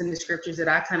the books and the scriptures that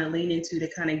I kind of lean into to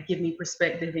kind of give me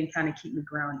perspective and kind of keep me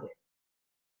grounded.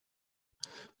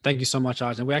 Thank you so much,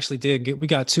 Aj. And we actually we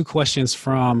got 2 questions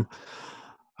from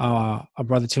a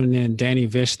brother tuning in, Danny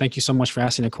Vish. Thank you so much for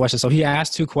asking the question. So he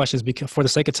asked 2 questions because for the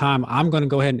sake of time, I'm going to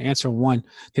go ahead and answer one,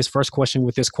 his first question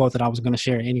with this quote that I was going to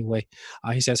share anyway.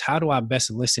 He says, how do I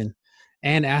best listen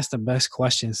and ask the best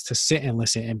questions to sit and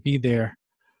listen and be there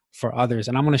for others?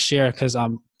 And I'm going to share because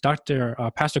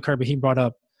Pastor Kirby, he brought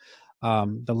up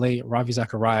the late Ravi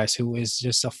Zacharias, who is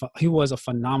just he was a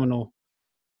phenomenal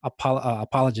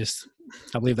apologist.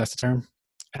 I believe that's the term.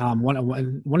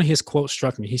 One of his quotes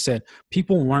struck me. He said,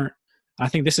 "People weren't." I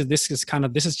think this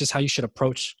is just how you should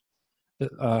approach,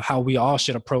 how we all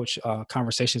should approach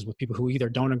conversations with people who either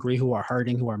don't agree, who are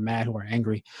hurting, who are mad, who are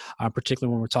angry,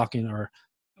 particularly when we're talking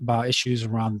about issues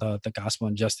around the gospel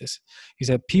and justice. He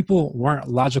said, "People weren't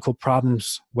logical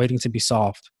problems waiting to be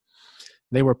solved.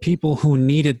 They were people who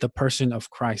needed the person of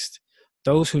Christ.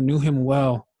 Those who knew him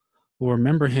well will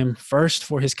remember him first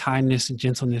for his kindness and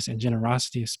gentleness and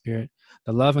generosity of spirit.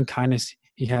 The love and kindness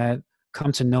he had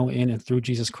come to know in and through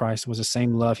Jesus Christ was the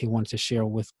same love he wanted to share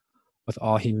with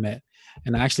all he met."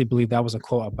 And I actually believe that was a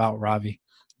quote about Ravi.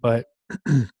 But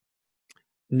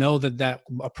know that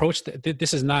approach,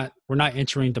 this is not, we're not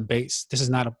entering debates. This is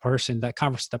not a person, the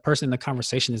person in the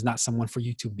conversation is not someone for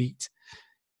you to beat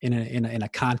in a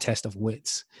contest of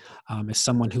wits. It's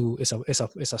someone who is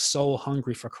a soul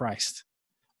hungry for Christ,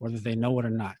 whether they know it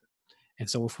or not. And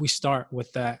so if we start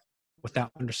with that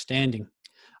understanding,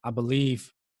 I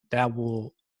believe that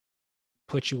will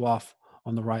put you off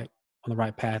on the right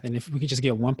path. And if we could just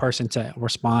get one person to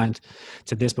respond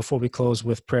to this before we close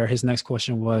with prayer. His next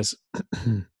question was,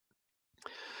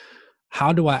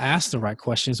 how do I ask the right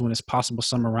questions when it's possible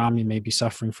some around me may be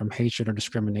suffering from hatred or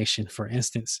discrimination? For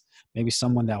instance, maybe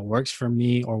someone that works for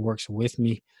me or works with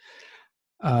me,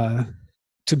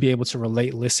 to be able to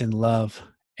relate, listen, love,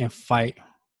 and fight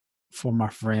for my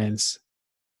friends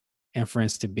and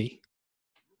friends to be.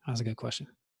 That's a good question.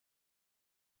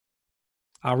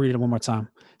 I'll read it one more time.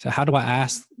 So how do I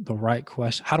ask the right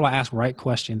question? How do I ask right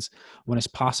questions when it's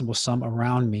possible some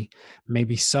around me may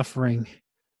be suffering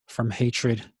from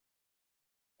hatred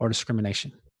or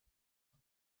discrimination?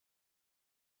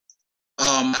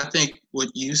 I think what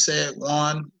you said,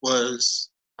 Juan, was,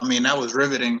 that was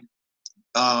riveting.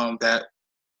 That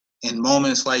in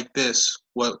moments like this,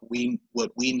 what we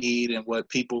need and what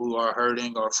people who are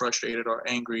hurting or frustrated or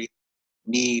angry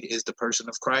need is the person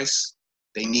of Christ.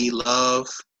 They need love.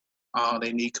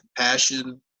 They need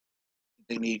compassion.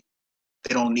 They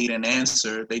don't need an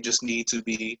answer. They just need to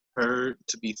be heard,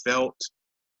 to be felt,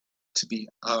 to be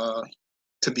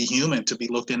human, to be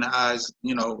looked in the eyes.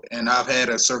 And I've had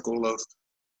a circle of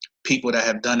people that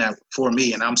have done that for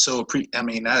me, and I'm so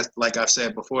that's, like I've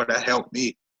said before, that helped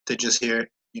me to just hear,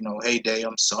 hey, Day,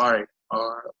 I'm sorry,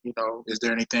 or is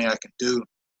there anything I can do?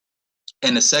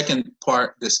 And the second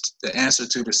part, the answer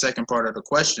to the second part of the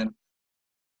question,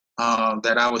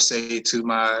 that I would say to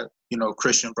my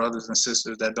Christian brothers and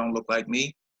sisters that don't look like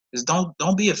me, is don't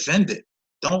be offended.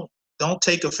 Don't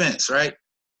take offense, right?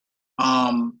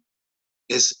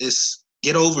 It's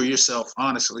get over yourself,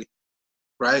 honestly,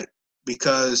 right?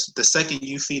 Because the second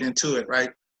you feed into it,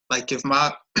 right? Like if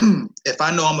I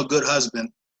know I'm a good husband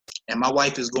and my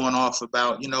wife is going off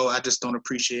about, I just don't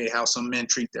appreciate how some men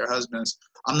treat their husbands,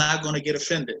 I'm not going to get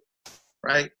offended,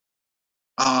 right?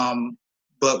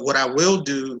 But what I will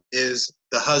do is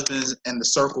the husbands and the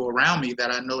circle around me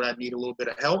that I know that need a little bit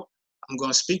of help, I'm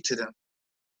going to speak to them.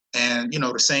 And,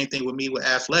 the same thing with me with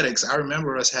athletics. I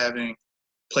remember us having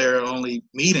player-only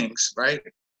meetings, right?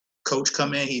 Coach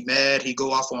come in, he mad, he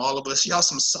go off on all of us. Y'all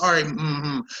some sorry,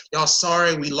 y'all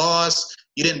sorry, we lost.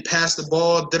 You didn't pass the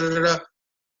ball, da-da-da-da.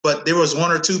 But there was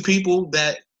 1 or 2 people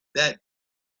that they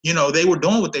were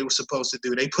doing what they were supposed to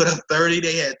do. They put up 30,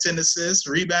 they had 10 assists,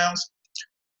 rebounds,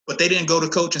 but they didn't go to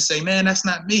coach and say, man, that's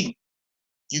not me.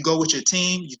 You go with your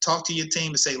team, you talk to your team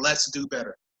and say, let's do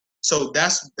better. So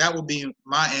that would be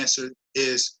my answer,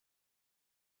 is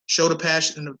show the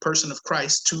passion and the person of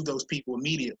Christ to those people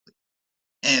immediately,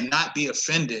 and not be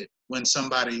offended when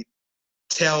somebody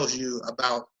tells you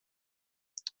about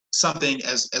something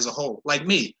as a whole. Like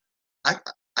me, I'm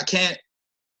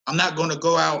not going to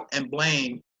go out and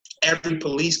blame every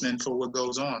policeman for what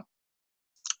goes on.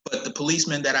 But the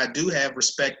policemen that I do have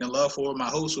respect and love for, my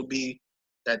hopes would be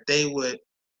that they would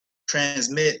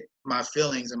transmit my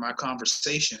feelings and my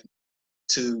conversation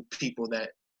to people that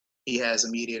he has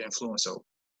immediate influence over.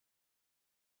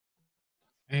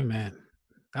 Amen.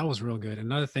 That was real good.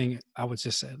 Another thing I would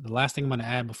just say, the last thing I'm going to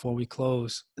add before we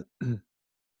close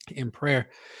in prayer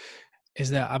is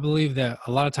that I believe that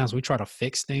a lot of times we try to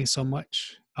fix things so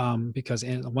much because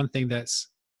one thing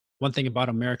about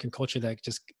American culture that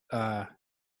just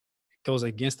goes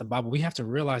against the Bible, we have to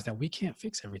realize that we can't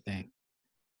fix everything.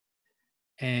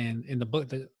 And in the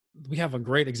book, we have a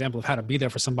great example of how to be there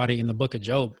for somebody in the book of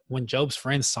Job. When Job's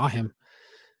friends saw him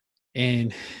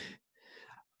and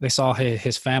they saw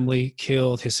his family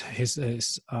killed, his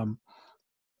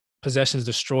possessions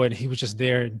destroyed, and he was just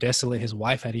there desolate. His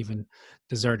wife had even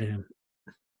deserted him.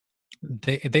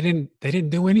 They didn't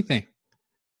do anything.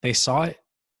 They saw it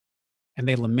and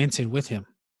they lamented with him.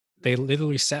 They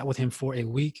literally sat with him for a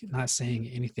week, not saying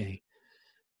anything.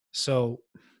 So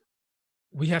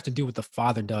we have to do what the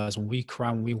Father does when we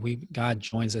cry, when God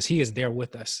joins us. He is there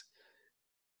with us.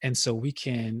 And so we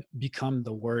can become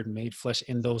the Word made flesh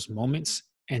in those moments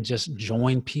and just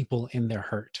join people in their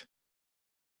hurt.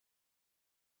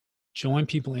 Join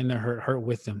people in their hurt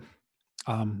with them.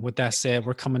 With that said,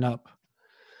 we're coming up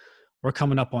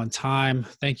on time.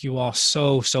 Thank you all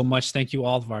so much. Thank you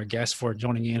all of our guests for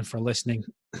joining in, for listening.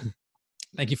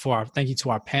 Thank you to our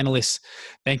panelists.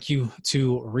 Thank you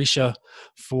to Risha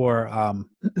for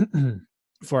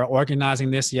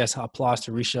organizing this. Yes, applause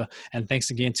to Risha, and thanks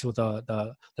again to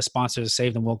the sponsors,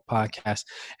 Saved and Woke podcast,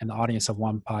 and the audience of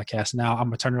One Podcast. Now I'm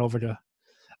gonna turn it over to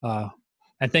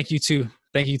and thank you to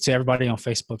everybody on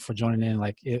Facebook for joining in.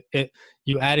 Like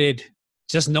you added,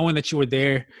 just knowing that you were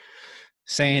there,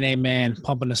 saying amen,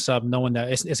 pumping us up, knowing that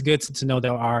it's good to know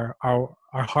that our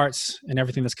hearts and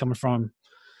everything that's coming from,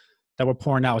 that we're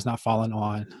pouring out, is not falling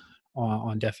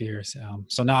on deaf ears.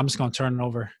 So now I'm just going to turn it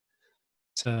over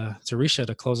to Risha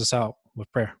to close us out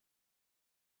with prayer.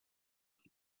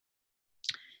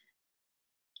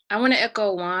 I want to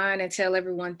echo Juan and tell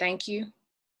everyone thank you.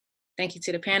 Thank you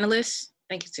to the panelists.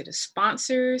 Thank you to the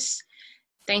sponsors.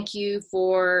 Thank you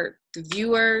for the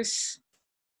viewers.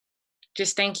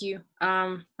 Just thank you.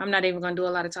 I'm not even going to do a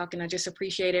lot of talking. I just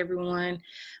appreciate everyone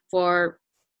for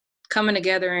coming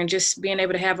together and just being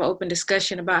able to have an open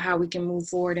discussion about how we can move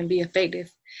forward and be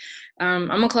effective. I'm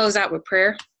going to close out with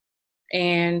prayer.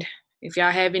 And if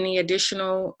y'all have any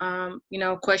additional,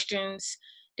 questions,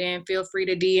 then feel free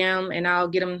to DM and I'll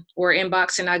get them, or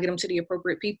inbox, and I'll get them to the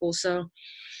appropriate people. So,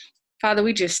 Father,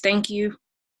 we just thank you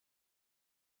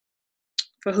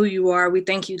for who you are. We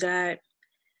thank you, God,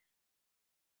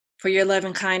 for your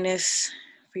loving kindness,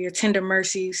 for your tender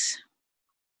mercies.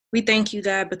 We thank you,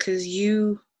 God, because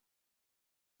you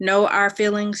know our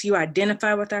feelings, you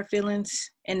identify with our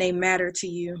feelings, and they matter to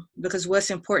you, because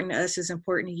what's important to us is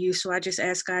important to you. So I just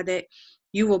ask, God, that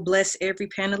you will bless every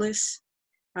panelist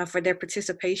for their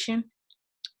participation,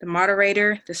 the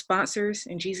moderator, the sponsors,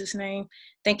 in Jesus' name.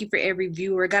 Thank you for every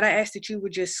viewer. God, I ask that you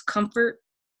would just comfort,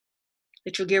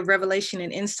 that you'll give revelation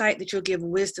and insight, that you'll give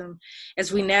wisdom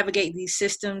as we navigate these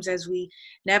systems, as we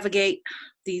navigate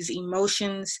these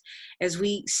emotions, as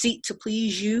we seek to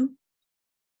please you.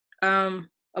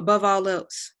 Above all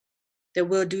else, that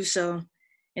we'll do so,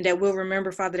 and that we'll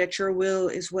remember, Father, that your will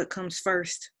is what comes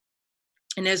first.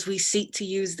 And as we seek to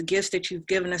use the gifts that you've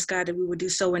given us, God, that we will do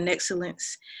so in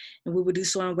excellence, and we will do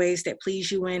so in ways that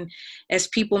please you. And as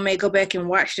people may go back and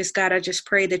watch this, God, I just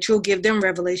pray that you'll give them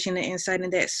revelation and insight,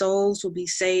 and that souls will be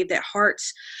saved, that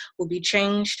hearts will be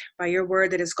changed by your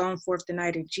word that has gone forth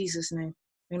tonight, in Jesus' name.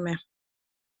 Amen.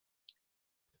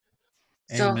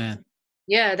 Amen. So,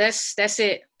 yeah, that's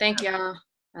it. Thank y'all.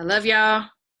 I love y'all.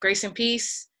 Grace and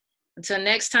peace. Until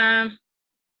next time,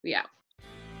 we out.